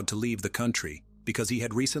not allowed to leave the country because he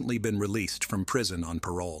had recently been released from prison on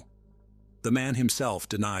parole. The man himself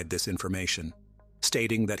denied this information,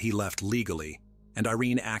 stating that he left legally and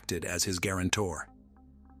Irene acted as his guarantor.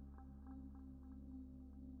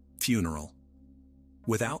 Funeral.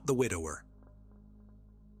 Without the widower.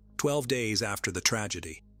 12 days after the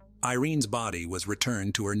tragedy, Irene's body was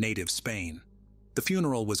returned to her native Spain. The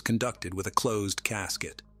funeral was conducted with a closed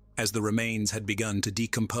casket, as the remains had begun to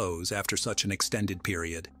decompose after such an extended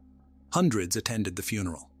period. Hundreds attended the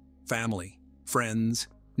funeral: family, friends,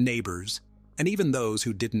 neighbors, and even those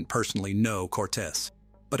who didn't personally know Cortés,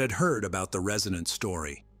 but had heard about the resonant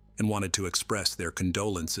story and wanted to express their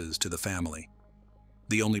condolences to the family.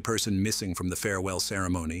 The only person missing from the farewell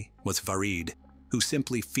ceremony was Farid, who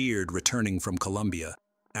simply feared returning from Colombia,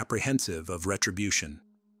 apprehensive of retribution.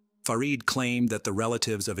 Farid claimed that the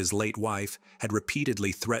relatives of his late wife had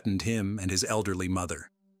repeatedly threatened him and his elderly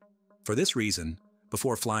mother. For this reason,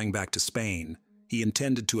 before flying back to Spain, he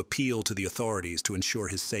intended to appeal to the authorities to ensure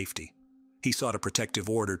his safety. He sought a protective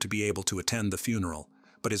order to be able to attend the funeral,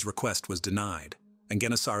 but his request was denied, and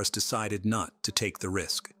Genesaris decided not to take the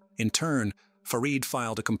risk. In turn, Farid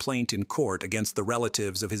filed a complaint in court against the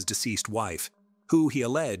relatives of his deceased wife, who, he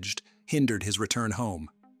alleged, hindered his return home.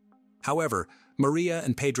 However, Maria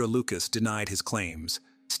and Pedro Lucas denied his claims,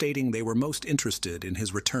 stating they were most interested in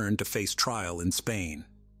his return to face trial in Spain.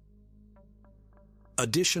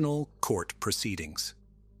 Additional court proceedings.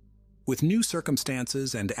 With new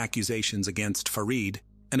circumstances and accusations against Farid,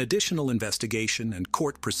 an additional investigation and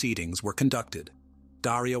court proceedings were conducted.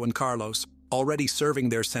 Dario and Carlos, already serving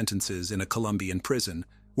their sentences in a Colombian prison,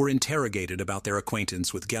 were interrogated about their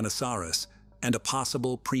acquaintance with Genesaris and a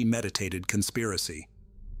possible premeditated conspiracy.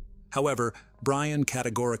 However, Brian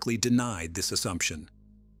categorically denied this assumption.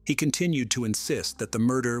 He continued to insist that the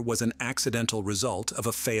murder was an accidental result of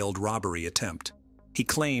a failed robbery attempt. He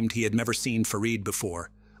claimed he had never seen Farid before,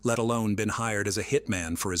 let alone been hired as a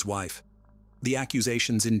hitman for his wife. The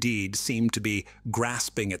accusations indeed seemed to be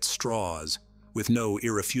grasping at straws, with no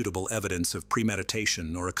irrefutable evidence of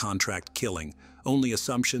premeditation or a contract killing, only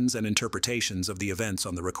assumptions and interpretations of the events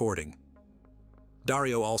on the recording.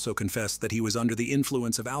 Dario also confessed that he was under the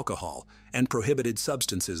influence of alcohol and prohibited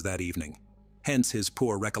substances that evening, hence his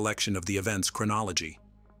poor recollection of the event's chronology.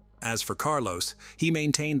 As for Carlos, he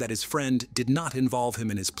maintained that his friend did not involve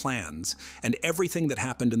him in his plans, and everything that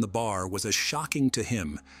happened in the bar was as shocking to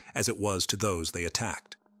him as it was to those they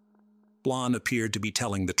attacked. Blon appeared to be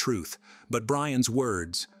telling the truth, but Brian's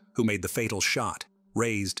words, who made the fatal shot,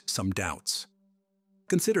 raised some doubts.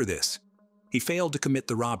 Consider this: he failed to commit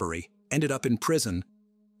the robbery, ended up in prison,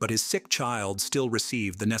 but his sick child still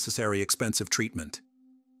received the necessary expensive treatment.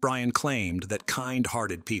 Brian claimed that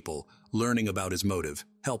kind-hearted people, learning about his motive,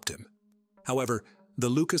 helped him. However, the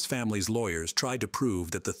Lucas family's lawyers tried to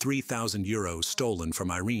prove that the €3,000 stolen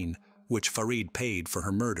from Irene, which Farid paid for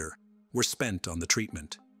her murder, were spent on the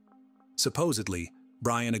treatment. Supposedly,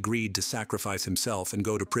 Brian agreed to sacrifice himself and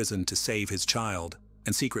go to prison to save his child,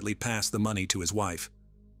 and secretly pass the money to his wife.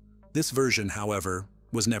 This version, however,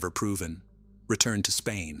 was never proven. Returned to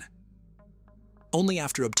Spain. Only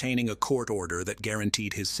after obtaining a court order that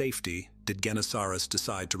guaranteed his safety did Genesaris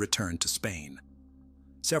decide to return to Spain.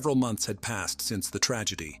 Several months had passed since the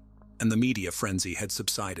tragedy, and the media frenzy had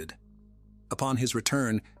subsided. Upon his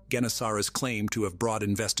return, Genesaris claimed to have brought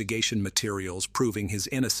investigation materials proving his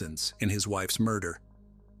innocence in his wife's murder.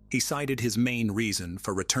 He cited his main reason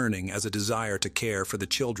for returning as a desire to care for the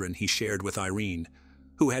children he shared with Irene,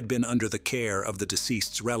 who had been under the care of the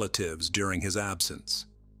deceased's relatives during his absence.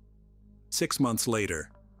 6 months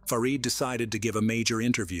later, Farid decided to give a major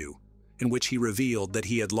interview in which he revealed that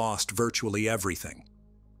he had lost virtually everything.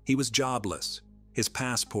 He was jobless, his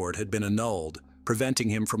passport had been annulled, preventing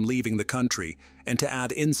him from leaving the country, and to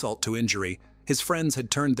add insult to injury, his friends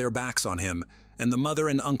had turned their backs on him, and the mother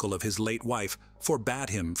and uncle of his late wife forbade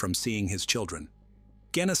him from seeing his children.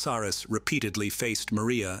 Genesaris repeatedly faced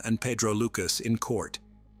Maria and Pedro Lucas in court.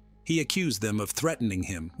 He accused them of threatening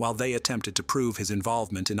him while they attempted to prove his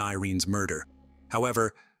involvement in Irene's murder.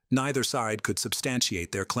 However, neither side could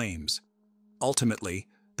substantiate their claims. Ultimately,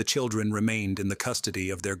 the children remained in the custody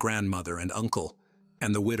of their grandmother and uncle,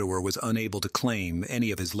 and the widower was unable to claim any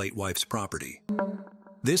of his late wife's property.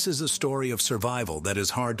 This is a story of survival that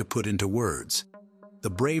is hard to put into words. The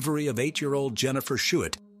bravery of 8-year-old Jennifer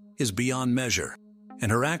Schuett is beyond measure,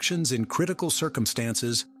 and her actions in critical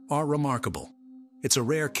circumstances are remarkable. It's a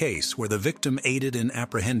rare case where the victim aided in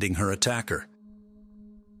apprehending her attacker.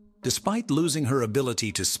 Despite losing her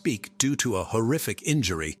ability to speak due to a horrific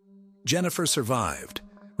injury, Jennifer survived,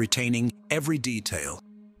 retaining every detail.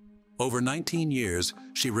 Over 19 years,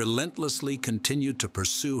 she relentlessly continued to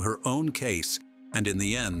pursue her own case, and in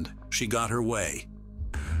the end, she got her way.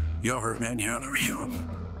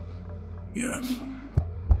 Yes.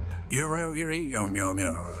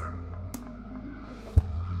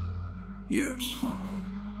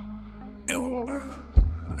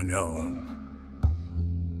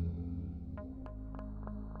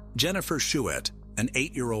 Jennifer Schuett, an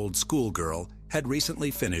 8-year-old schoolgirl, had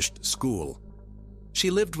recently finished school. She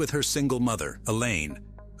lived with her single mother, Elaine,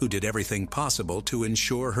 who did everything possible to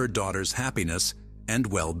ensure her daughter's happiness and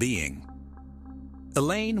well-being.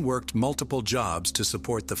 Elaine worked multiple jobs to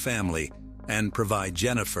support the family and provide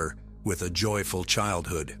Jennifer with a joyful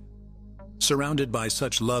childhood. Surrounded by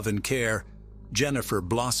such love and care, Jennifer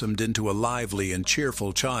blossomed into a lively and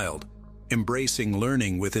cheerful child, embracing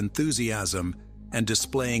learning with enthusiasm and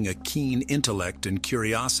displaying a keen intellect and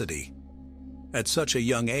curiosity. At such a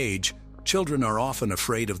young age, children are often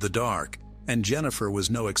afraid of the dark, and Jennifer was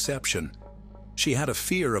no exception. She had a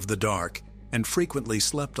fear of the dark and frequently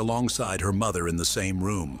slept alongside her mother in the same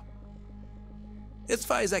room. As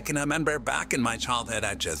far as I can remember, back in my childhood,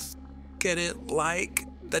 I just didn't like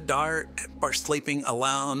the dark or sleeping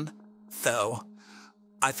alone. So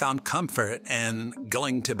I found comfort in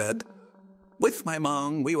going to bed with my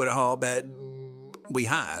mom. We would all bed we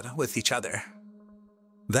had with each other.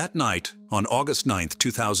 That night, on August 9th,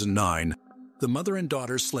 2009, the mother and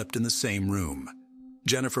daughter slept in the same room.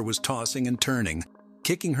 Jennifer was tossing and turning,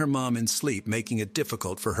 kicking her mom in sleep, making it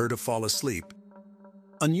difficult for her to fall asleep.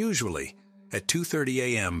 Unusually, at 2:30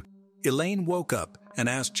 a.m., Elaine woke up and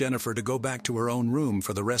asked Jennifer to go back to her own room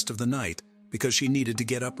for the rest of the night because she needed to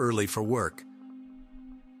get up early for work.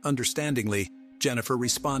 Understandingly, Jennifer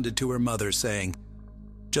responded to her mother saying,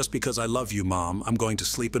 "Just because I love you, Mom, I'm going to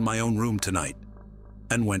sleep in my own room tonight,"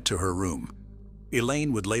 and went to her room.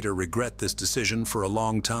 Elaine would later regret this decision for a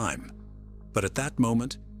long time, but at that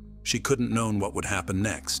moment, she couldn't know what would happen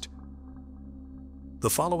next. The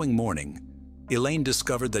following morning, Elaine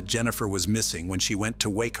discovered that Jennifer was missing when she went to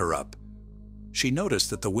wake her up. She noticed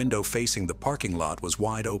that the window facing the parking lot was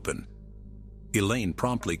wide open. Elaine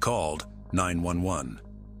promptly called 911.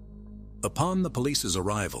 Upon the police's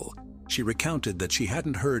arrival, she recounted that she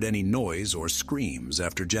hadn't heard any noise or screams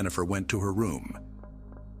after Jennifer went to her room.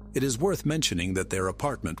 It is worth mentioning that their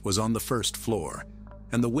apartment was on the first floor,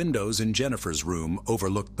 and the windows in Jennifer's room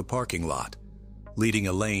overlooked the parking lot, leading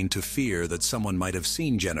Elaine to fear that someone might have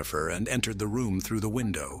seen Jennifer and entered the room through the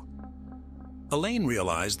window. Elaine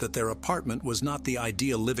realized that their apartment was not the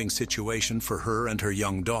ideal living situation for her and her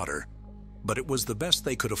young daughter, but it was the best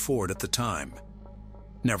they could afford at the time.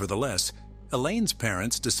 Nevertheless, Elaine's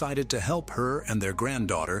parents decided to help her and their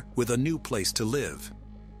granddaughter with a new place to live.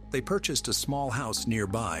 They purchased a small house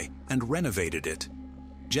nearby and renovated it.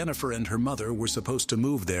 Jennifer and her mother were supposed to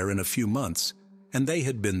move there in a few months, and they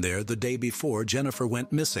had been there the day before Jennifer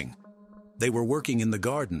went missing. They were working in the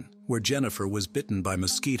garden, where Jennifer was bitten by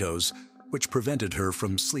mosquitoes, which prevented her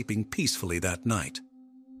from sleeping peacefully that night.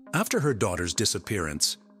 After her daughter's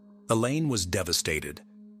disappearance, Elaine was devastated.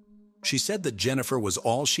 She said that Jennifer was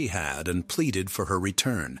all she had and pleaded for her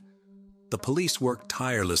return. The police worked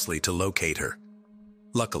tirelessly to locate her.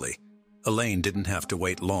 Luckily, Elaine didn't have to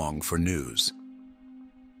wait long for news.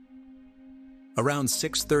 Around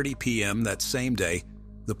 6:30 p.m. that same day,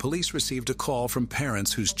 the police received a call from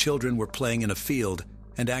parents whose children were playing in a field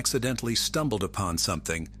and accidentally stumbled upon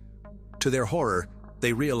something. To their horror,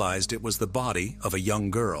 they realized it was the body of a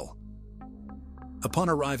young girl. Upon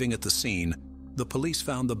arriving at the scene, the police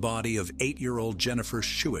found the body of 8-year-old Jennifer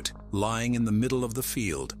Schuett lying in the middle of the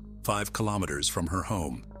field, 5 kilometers from her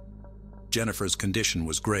home. Jennifer's condition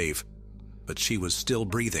was grave, but she was still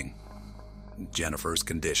breathing. Jennifer's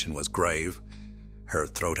condition was grave. Her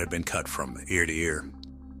throat had been cut from ear to ear.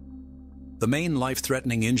 The main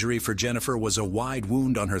life-threatening injury for Jennifer was a wide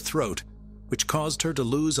wound on her throat, which caused her to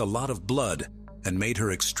lose a lot of blood and made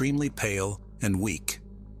her extremely pale and weak.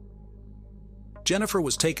 Jennifer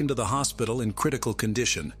was taken to the hospital in critical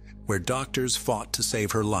condition, where doctors fought to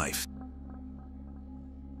save her life.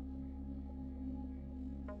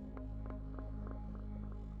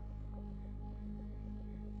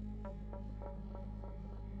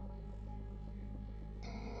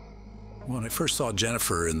 When I first saw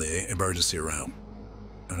Jennifer in the emergency room,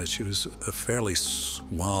 she was a fairly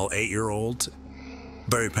small 8-year-old,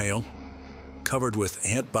 very pale, covered with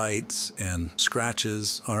ant bites and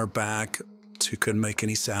scratches on her back. She couldn't make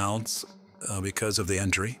any sounds because of the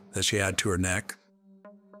injury that she had to her neck.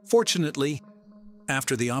 Fortunately,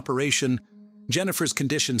 after the operation, Jennifer's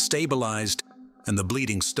condition stabilized and the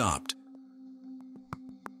bleeding stopped.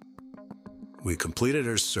 We completed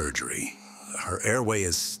her surgery. Her airway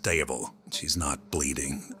is stable. She's not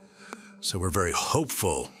bleeding. So we're very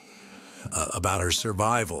hopeful about her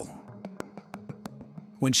survival.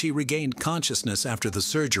 When she regained consciousness after the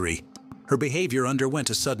surgery, her behavior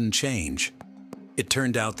underwent a sudden change. It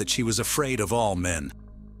turned out that she was afraid of all men.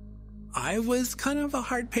 I was kind of a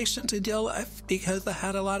hard patient to deal with because I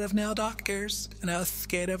had a lot of male doctors and I was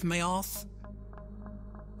scared of males.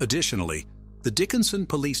 Additionally, the Dickinson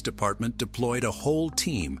Police Department deployed a whole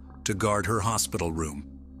team to guard her hospital room.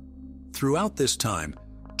 Throughout this time,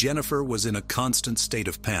 Jennifer was in a constant state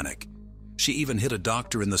of panic. She even hit a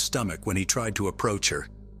doctor in the stomach when he tried to approach her.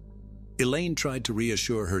 Elaine tried to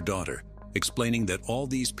reassure her daughter, explaining that all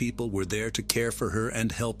these people were there to care for her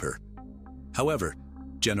and help her. However,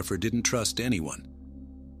 Jennifer didn't trust anyone.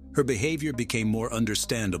 Her behavior became more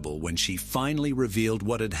understandable when she finally revealed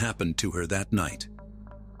what had happened to her that night.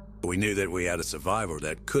 We knew that we had a survivor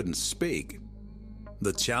that couldn't speak.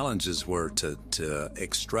 The challenges were to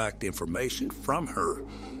extract information from her.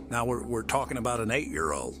 Now we're talking about an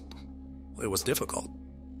 8-year-old. It was difficult.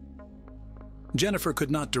 Jennifer could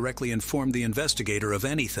not directly inform the investigator of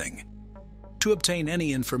anything. To obtain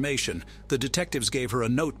any information, the detectives gave her a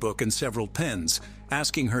notebook and several pens,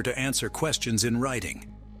 asking her to answer questions in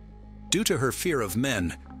writing. Due to her fear of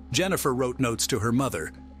men, Jennifer wrote notes to her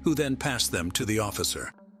mother, who then passed them to the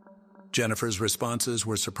officer. Jennifer's responses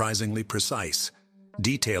were surprisingly precise,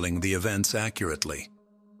 detailing the events accurately.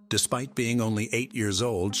 Despite being only 8 years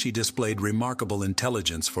old, she displayed remarkable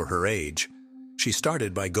intelligence for her age. She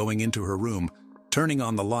started by going into her room, turning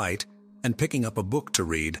on the light, and picking up a book to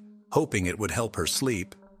read, hoping it would help her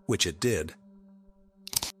sleep, which it did.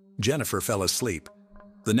 Jennifer fell asleep.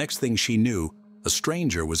 The next thing she knew, a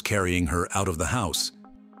stranger was carrying her out of the house.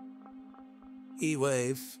 He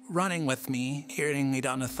was running with me, carrying me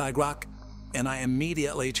down the sidewalk, and I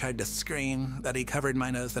immediately tried to scream that he covered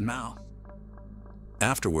my nose and mouth.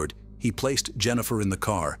 Afterward, he placed Jennifer in the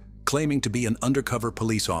car, claiming to be an undercover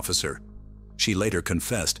police officer. She later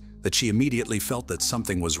confessed that she immediately felt that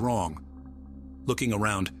something was wrong. Looking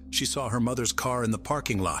around, she saw her mother's car in the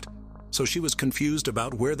parking lot, so she was confused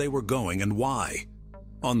about where they were going and why.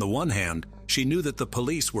 On the one hand, she knew that the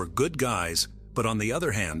police were good guys, but on the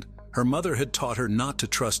other hand, her mother had taught her not to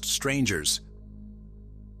trust strangers.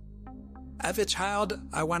 As a child,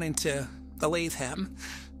 I wanted to believe him,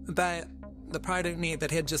 but the part of me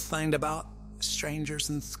that had just learned about strangers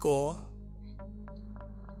in school,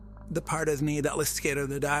 the part of me that was scared of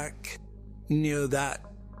the dark, knew that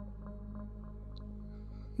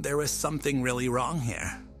there was something really wrong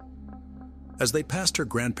here. As they passed her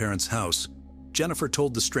grandparents' house, Jennifer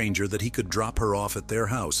told the stranger that he could drop her off at their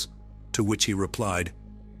house, to which he replied,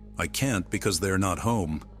 "I can't because they're not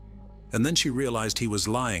home." And then she realized he was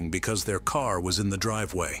lying because their car was in the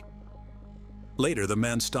driveway. Later, the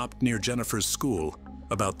man stopped near Jennifer's school,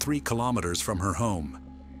 about 3 kilometers from her home.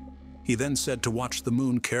 He then said to watch the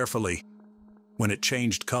moon carefully. When it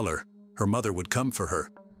changed color, her mother would come for her.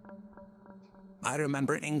 I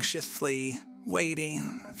remember anxiously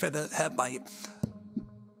waiting for the headlights,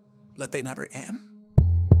 but they never came.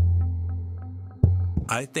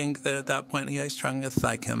 I think that at that point he was trying to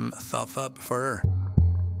psych himself up for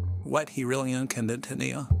what he really intended to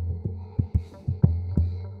do.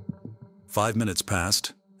 5 minutes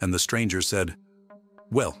passed, and the stranger said,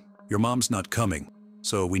 "Well, your mom's not coming,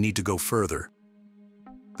 so we need to go further."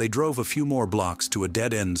 They drove a few more blocks to a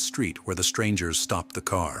dead-end street where the strangers stopped the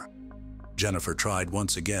car. Jennifer tried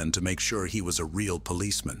once again to make sure he was a real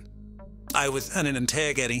policeman. I was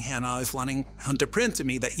interrogating him. I was wanting him to prove to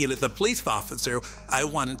me that he was a police officer. I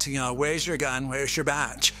wanted to know, where's your gun, where's your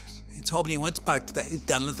badge? He told me once back that his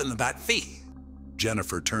gun was in the back seat.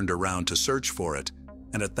 Jennifer turned around to search for it,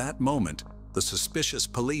 and at that moment, the suspicious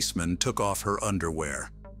policeman took off her underwear.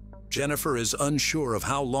 Jennifer is unsure of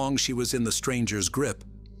how long she was in the stranger's grip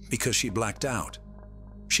because she blacked out.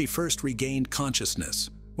 She first regained consciousness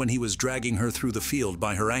when he was dragging her through the field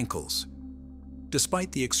by her ankles.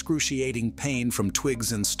 Despite the excruciating pain from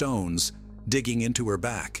twigs and stones digging into her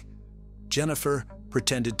back, Jennifer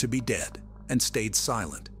pretended to be dead and stayed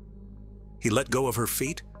silent. He let go of her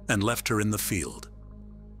feet and left her in the field.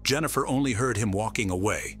 Jennifer only heard him walking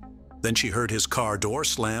away. Then she heard his car door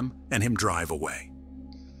slam and him drive away.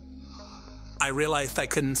 I realized I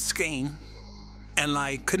couldn't scream, and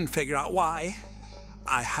I couldn't figure out why.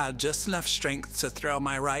 I had just enough strength to throw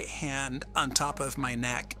my right hand on top of my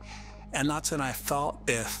neck, and that's when I felt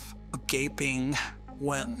this gaping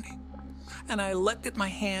wound. And I looked at my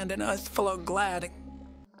hand and I was full of glad.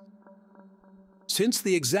 Since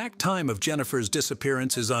the exact time of Jennifer's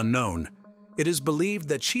disappearance is unknown, it is believed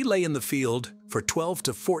that she lay in the field for 12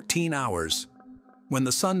 to 14 hours. When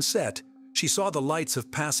the sun set, she saw the lights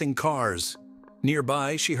of passing cars.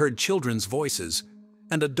 Nearby, she heard children's voices,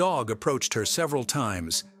 and a dog approached her several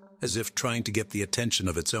times, as if trying to get the attention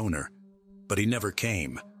of its owner. But he never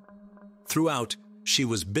came. Throughout, she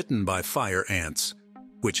was bitten by fire ants,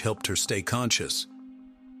 which helped her stay conscious.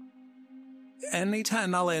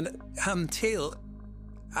 Anytime I would come to,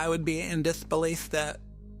 I would be in disbelief that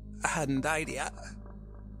I hadn't died yet.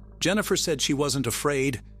 Jennifer said she wasn't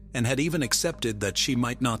afraid and had even accepted that she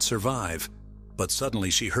might not survive, but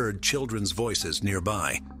suddenly she heard children's voices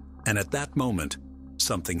nearby, and at that moment,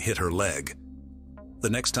 something hit her leg.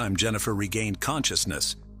 The next time Jennifer regained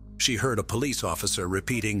consciousness, she heard a police officer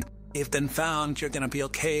repeating, "You've been found, you're gonna be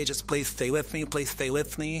okay, just please stay with me, please stay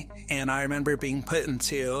with me." And I remember being put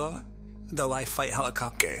into the life flight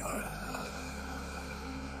helicopter.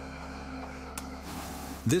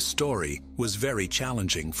 This story was very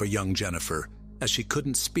challenging for young Jennifer, as she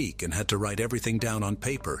couldn't speak and had to write everything down on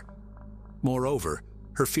paper. Moreover,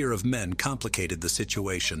 her fear of men complicated the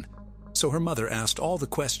situation, so her mother asked all the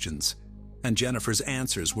questions, and Jennifer's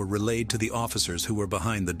answers were relayed to the officers who were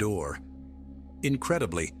behind the door.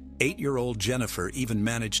 Incredibly, 8-year-old Jennifer even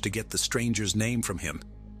managed to get the stranger's name from him.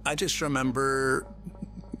 I just remembering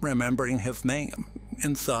his name.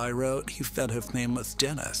 And so I wrote, he said his name was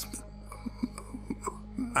Dennis.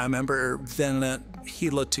 I remember then that he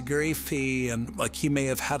looked griefy and like he may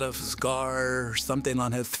have had a scar or something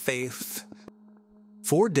on his face.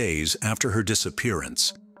 4 days after her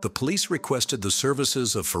disappearance, the police requested the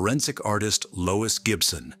services of forensic artist Lois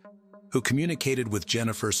Gibson, who communicated with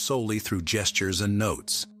Jennifer solely through gestures and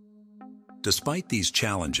notes. Despite these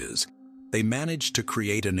challenges, they managed to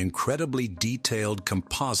create an incredibly detailed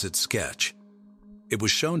composite sketch. It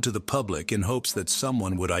was shown to the public in hopes that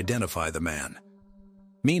someone would identify the man.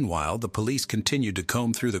 Meanwhile, the police continued to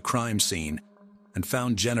comb through the crime scene and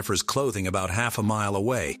found Jennifer's clothing about half a mile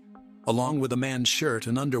away, along with a man's shirt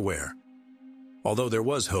and underwear. Although there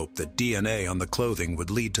was hope that DNA on the clothing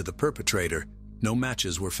would lead to the perpetrator, no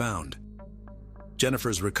matches were found.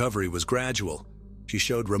 Jennifer's recovery was gradual. She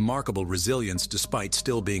showed remarkable resilience despite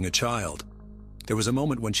still being a child. There was a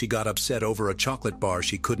moment when she got upset over a chocolate bar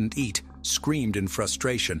she couldn't eat, screamed in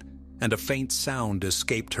frustration, and a faint sound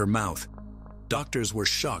escaped her mouth. Doctors were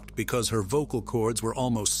shocked because her vocal cords were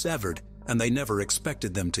almost severed and they never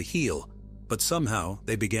expected them to heal, but somehow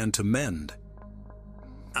they began to mend.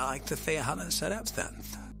 I like to say how to set up then.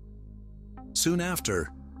 Soon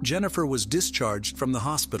after, Jennifer was discharged from the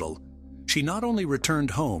hospital. She not only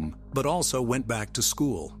returned home, but also went back to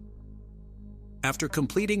school. After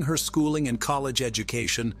completing her schooling and college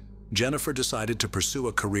education, Jennifer decided to pursue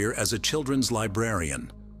a career as a children's librarian.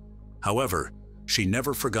 However, she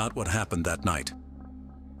never forgot what happened that night.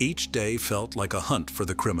 Each day felt like a hunt for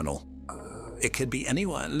the criminal. It could be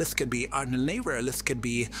anyone. This could be our neighbor. This could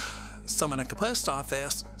be someone at the post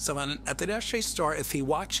office, someone at the grocery store. If he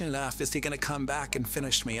watching enough, is he going to come back and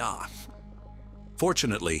finish me off?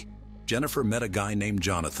 Fortunately, Jennifer met a guy named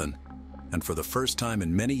Jonathan, and for the first time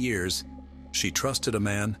in many years, she trusted a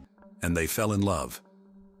man and they fell in love.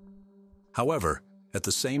 However, at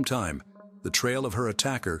the same time, the trail of her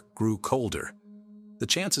attacker grew colder. The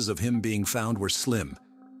chances of him being found were slim,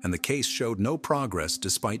 and the case showed no progress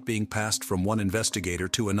despite being passed from one investigator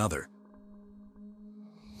to another.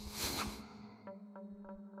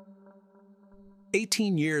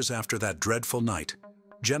 18 years after that dreadful night,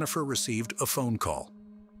 Jennifer received a phone call.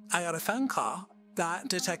 I got a phone call that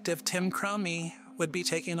Detective Tim Cromie would be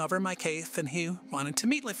taking over my case and he wanted to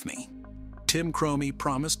meet with me. Tim Cromie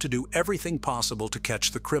promised to do everything possible to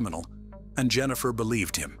catch the criminal, and Jennifer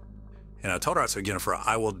believed him. And I told her, I said, Jennifer,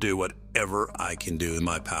 I will do whatever I can do in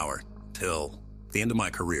my power till the end of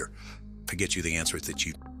my career to get you the answers that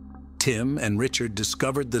you... Tim and Richard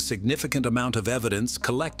discovered the significant amount of evidence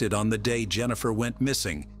collected on the day Jennifer went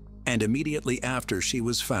missing, and immediately after she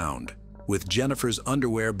was found, with Jennifer's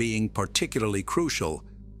underwear being particularly crucial,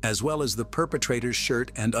 as well as the perpetrator's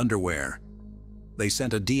shirt and underwear. They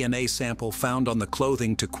sent a DNA sample found on the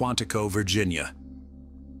clothing to Quantico, Virginia.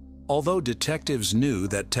 Although detectives knew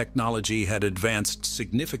that technology had advanced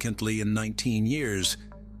significantly in 19 years,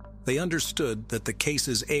 they understood that the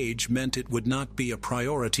case's age meant it would not be a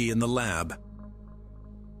priority in the lab.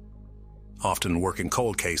 Often working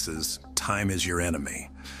cold cases, time is your enemy.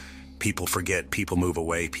 People forget, people move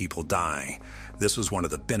away, people die. This was one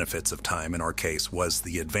of the benefits of time in our case, was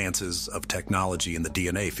the advances of technology in the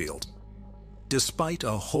DNA field. Despite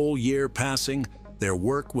a whole year passing, their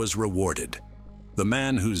work was rewarded. The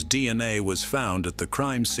man whose DNA was found at the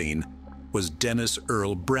crime scene was Dennis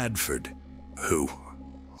Earl Bradford. Who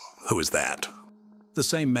is that? The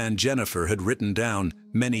same man Jennifer had written down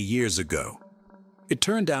many years ago. It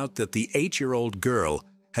turned out that the 8-year-old girl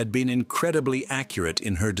had been incredibly accurate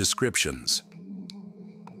in her descriptions.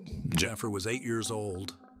 Jennifer was 8 years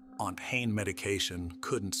old, on pain medication,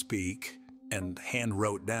 couldn't speak, and hand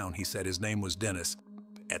wrote down, he said his name was Dennis.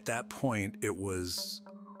 At that point, it was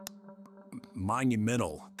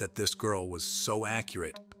monumental that this girl was so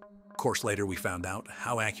accurate. Of course, later we found out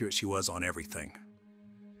how accurate she was on everything.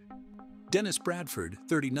 Dennis Bradford,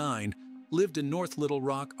 39, lived in North Little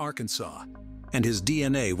Rock, Arkansas, and his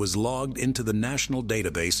DNA was logged into the national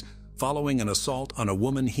database following an assault on a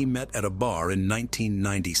woman he met at a bar in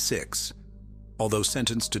 1996. Although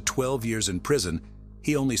sentenced to 12 years in prison,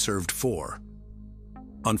 he only served 4.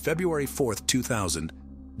 On February 4, 2000,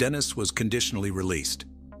 Dennis was conditionally released.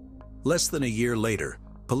 Less than a year later,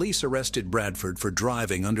 police arrested Bradford for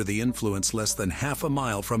driving under the influence less than half a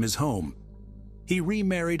mile from his home. He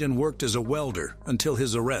remarried and worked as a welder until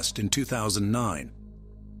his arrest in 2009.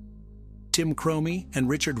 Tim Cromie and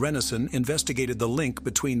Richard Renison investigated the link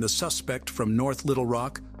between the suspect from North Little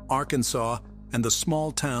Rock, Arkansas, and the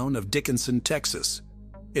small town of Dickinson, Texas.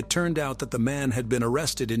 It turned out that the man had been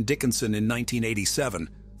arrested in Dickinson in 1987,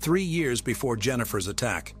 3 years before Jennifer's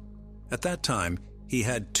attack. At that time, he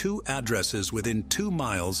had 2 addresses within 2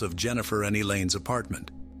 miles of Jennifer and Elaine's apartment.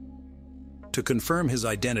 To confirm his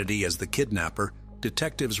identity as the kidnapper,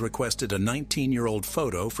 detectives requested a 19-year-old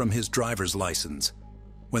photo from his driver's license.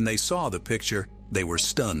 When they saw the picture, they were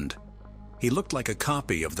stunned. He looked like a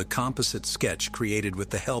copy of the composite sketch created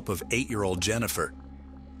with the help of 8-year-old Jennifer.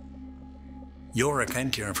 You're a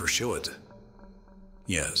Jennifer Short.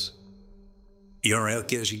 Yes. You're out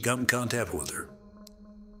because you got in contact with her.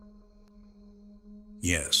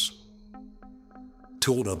 Yes.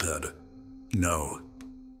 Told about it. No.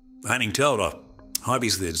 I didn't tell her.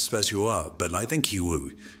 Obviously, it's special up, but I think you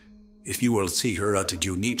would. If you will see her out to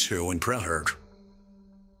you need to impress her.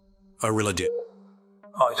 I really did.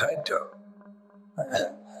 I said to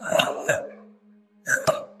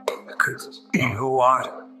because you are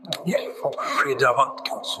free to want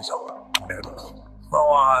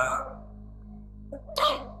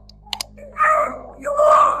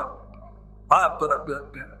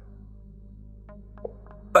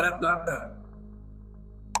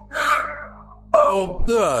oh,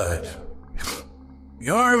 good.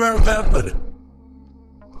 You're very bad.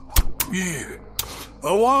 Yeah.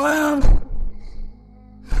 Oh, I am.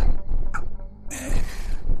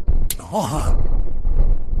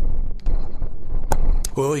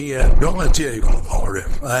 Well, yeah, don't let you go for it.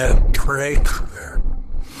 I have great there.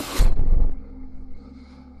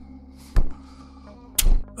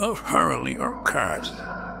 Oh, Harley, or cards.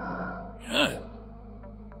 Yeah.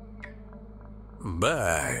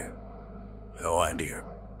 Bye. No idea.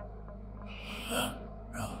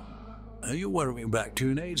 You want me back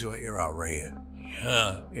 2 days or you're already?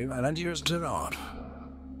 Yeah, and yours did not.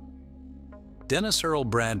 Dennis Earl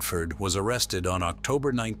Bradford was arrested on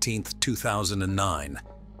October 19, 2009.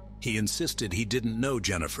 He insisted he didn't know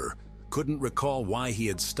Jennifer, couldn't recall why he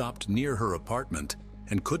had stopped near her apartment,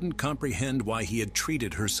 and couldn't comprehend why he had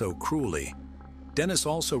treated her so cruelly. Dennis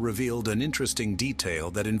also revealed an interesting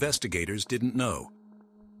detail that investigators didn't know.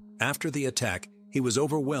 After the attack, he was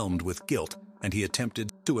overwhelmed with guilt, and he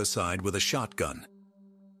attempted suicide with a shotgun.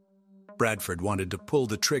 Bradford wanted to pull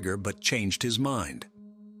the trigger but changed his mind.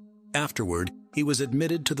 Afterward, he was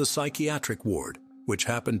admitted to the psychiatric ward, which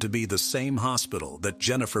happened to be the same hospital that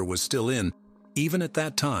Jennifer was still in. Even at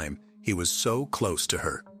that time, he was so close to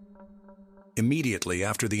her. Immediately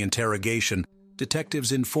after the interrogation,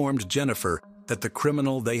 detectives informed Jennifer that the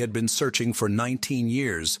criminal they had been searching for 19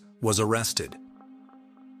 years was arrested.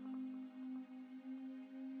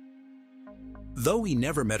 Though he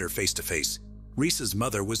never met her face-to-face, Reese's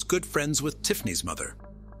mother was good friends with Tiffany's mother.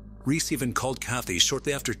 Reese even called Kathy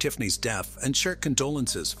shortly after Tiffany's death and shared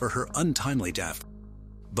condolences for her untimely death.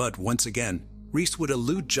 But once again, Reese would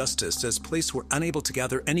elude justice as police were unable to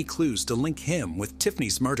gather any clues to link him with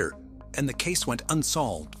Tiffany's murder, and the case went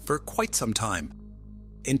unsolved for quite some time.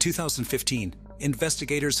 In 2015,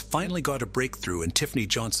 investigators finally got a breakthrough in Tiffany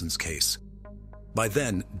Johnston's case. By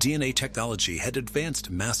then, DNA technology had advanced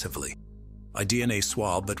massively. A DNA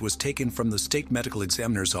swab that was taken from the state medical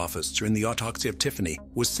examiner's office during the autopsy of Tiffany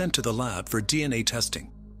was sent to the lab for DNA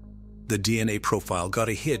testing. The DNA profile got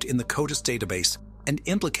a hit in the CODIS database and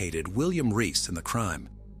implicated William Reese in the crime.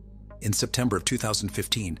 In September of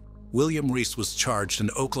 2015, William Reese was charged in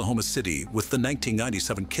Oklahoma City with the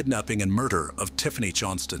 1997 kidnapping and murder of Tiffany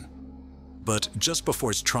Johnston. But just before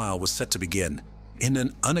his trial was set to begin, in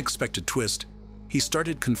an unexpected twist, he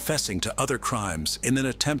started confessing to other crimes in an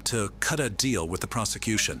attempt to cut a deal with the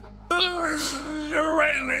prosecution.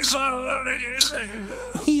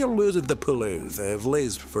 He eluded the police. They've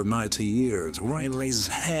lived for 90 years. Riley's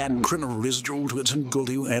had criminal residual to its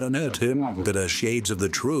guilty and at him, but shades of the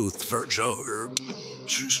truth for sure.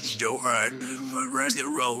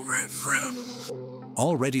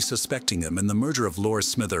 Already suspecting him in the murder of Laura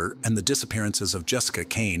Smither and the disappearances of Jessica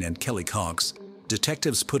Cain and Kelly Cox,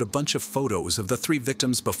 detectives put a bunch of photos of the three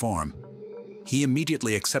victims before him. He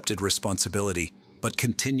immediately accepted responsibility, but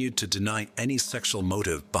continued to deny any sexual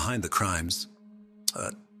motive behind the crimes.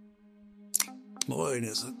 Lloyd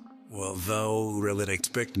is it? Well, though, really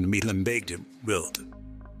expecting to meet them big to build.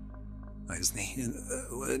 I just need,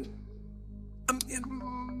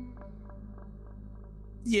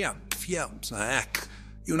 Zach.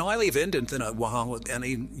 You know, I live in a while, and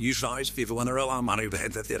he usually people when they're all money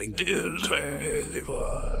had that thing.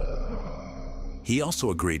 He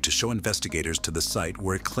also agreed to show investigators to the site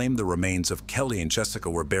where it claimed the remains of Kelly and Jessica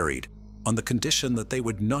were buried, on the condition that they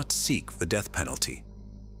would not seek the death penalty.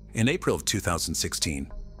 In April of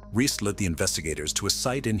 2016, Reese led the investigators to a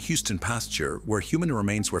site in Houston Pasture where human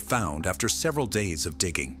remains were found after several days of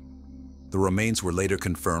digging. The remains were later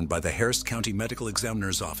confirmed by the Harris County Medical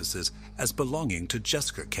Examiner's offices as belonging to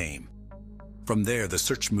Jessica Cain. From there, the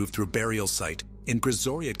search moved through a burial site in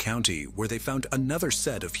Brazoria County, where they found another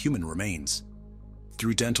set of human remains.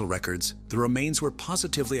 Through dental records, the remains were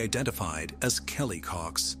positively identified as Kelly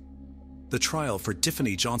Cox. The trial for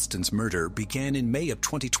Tiffany Johnston's murder began in May of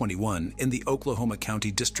 2021 in the Oklahoma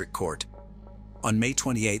County District Court. On May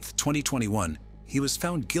 28, 2021, he was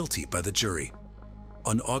found guilty by the jury.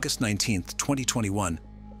 On August 19, 2021,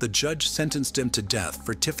 the judge sentenced him to death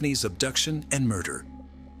for Tiffany's abduction and murder.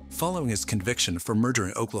 Following his conviction for murder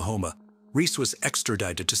in Oklahoma, Reese was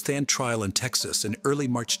extradited to stand trial in Texas in early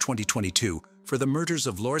March 2022 for the murders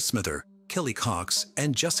of Laura Smither, Kelly Cox,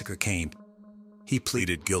 and Jessica Cain. He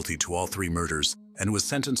pleaded guilty to all three murders and was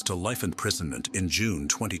sentenced to life imprisonment in June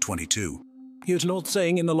 2022. Here's an old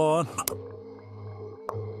saying in the law: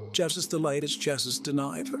 justice delayed is justice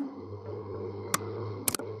denied.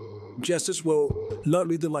 Justice will not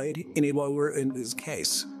be delayed any longer in this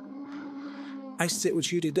case. I sit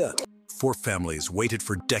what you did up. Four families waited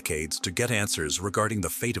for decades to get answers regarding the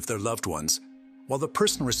fate of their loved ones, while the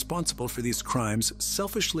person responsible for these crimes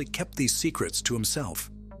selfishly kept these secrets to himself.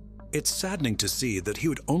 It's saddening to see that he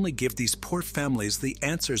would only give these poor families the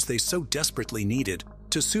answers they so desperately needed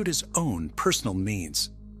to suit his own personal needs.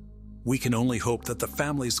 We can only hope that the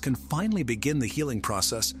families can finally begin the healing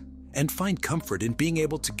process and find comfort in being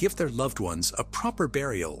able to give their loved ones a proper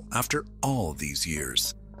burial after all these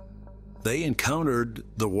years. They encountered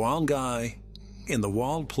the wild guy in the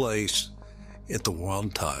wild place at the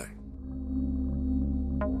wild time.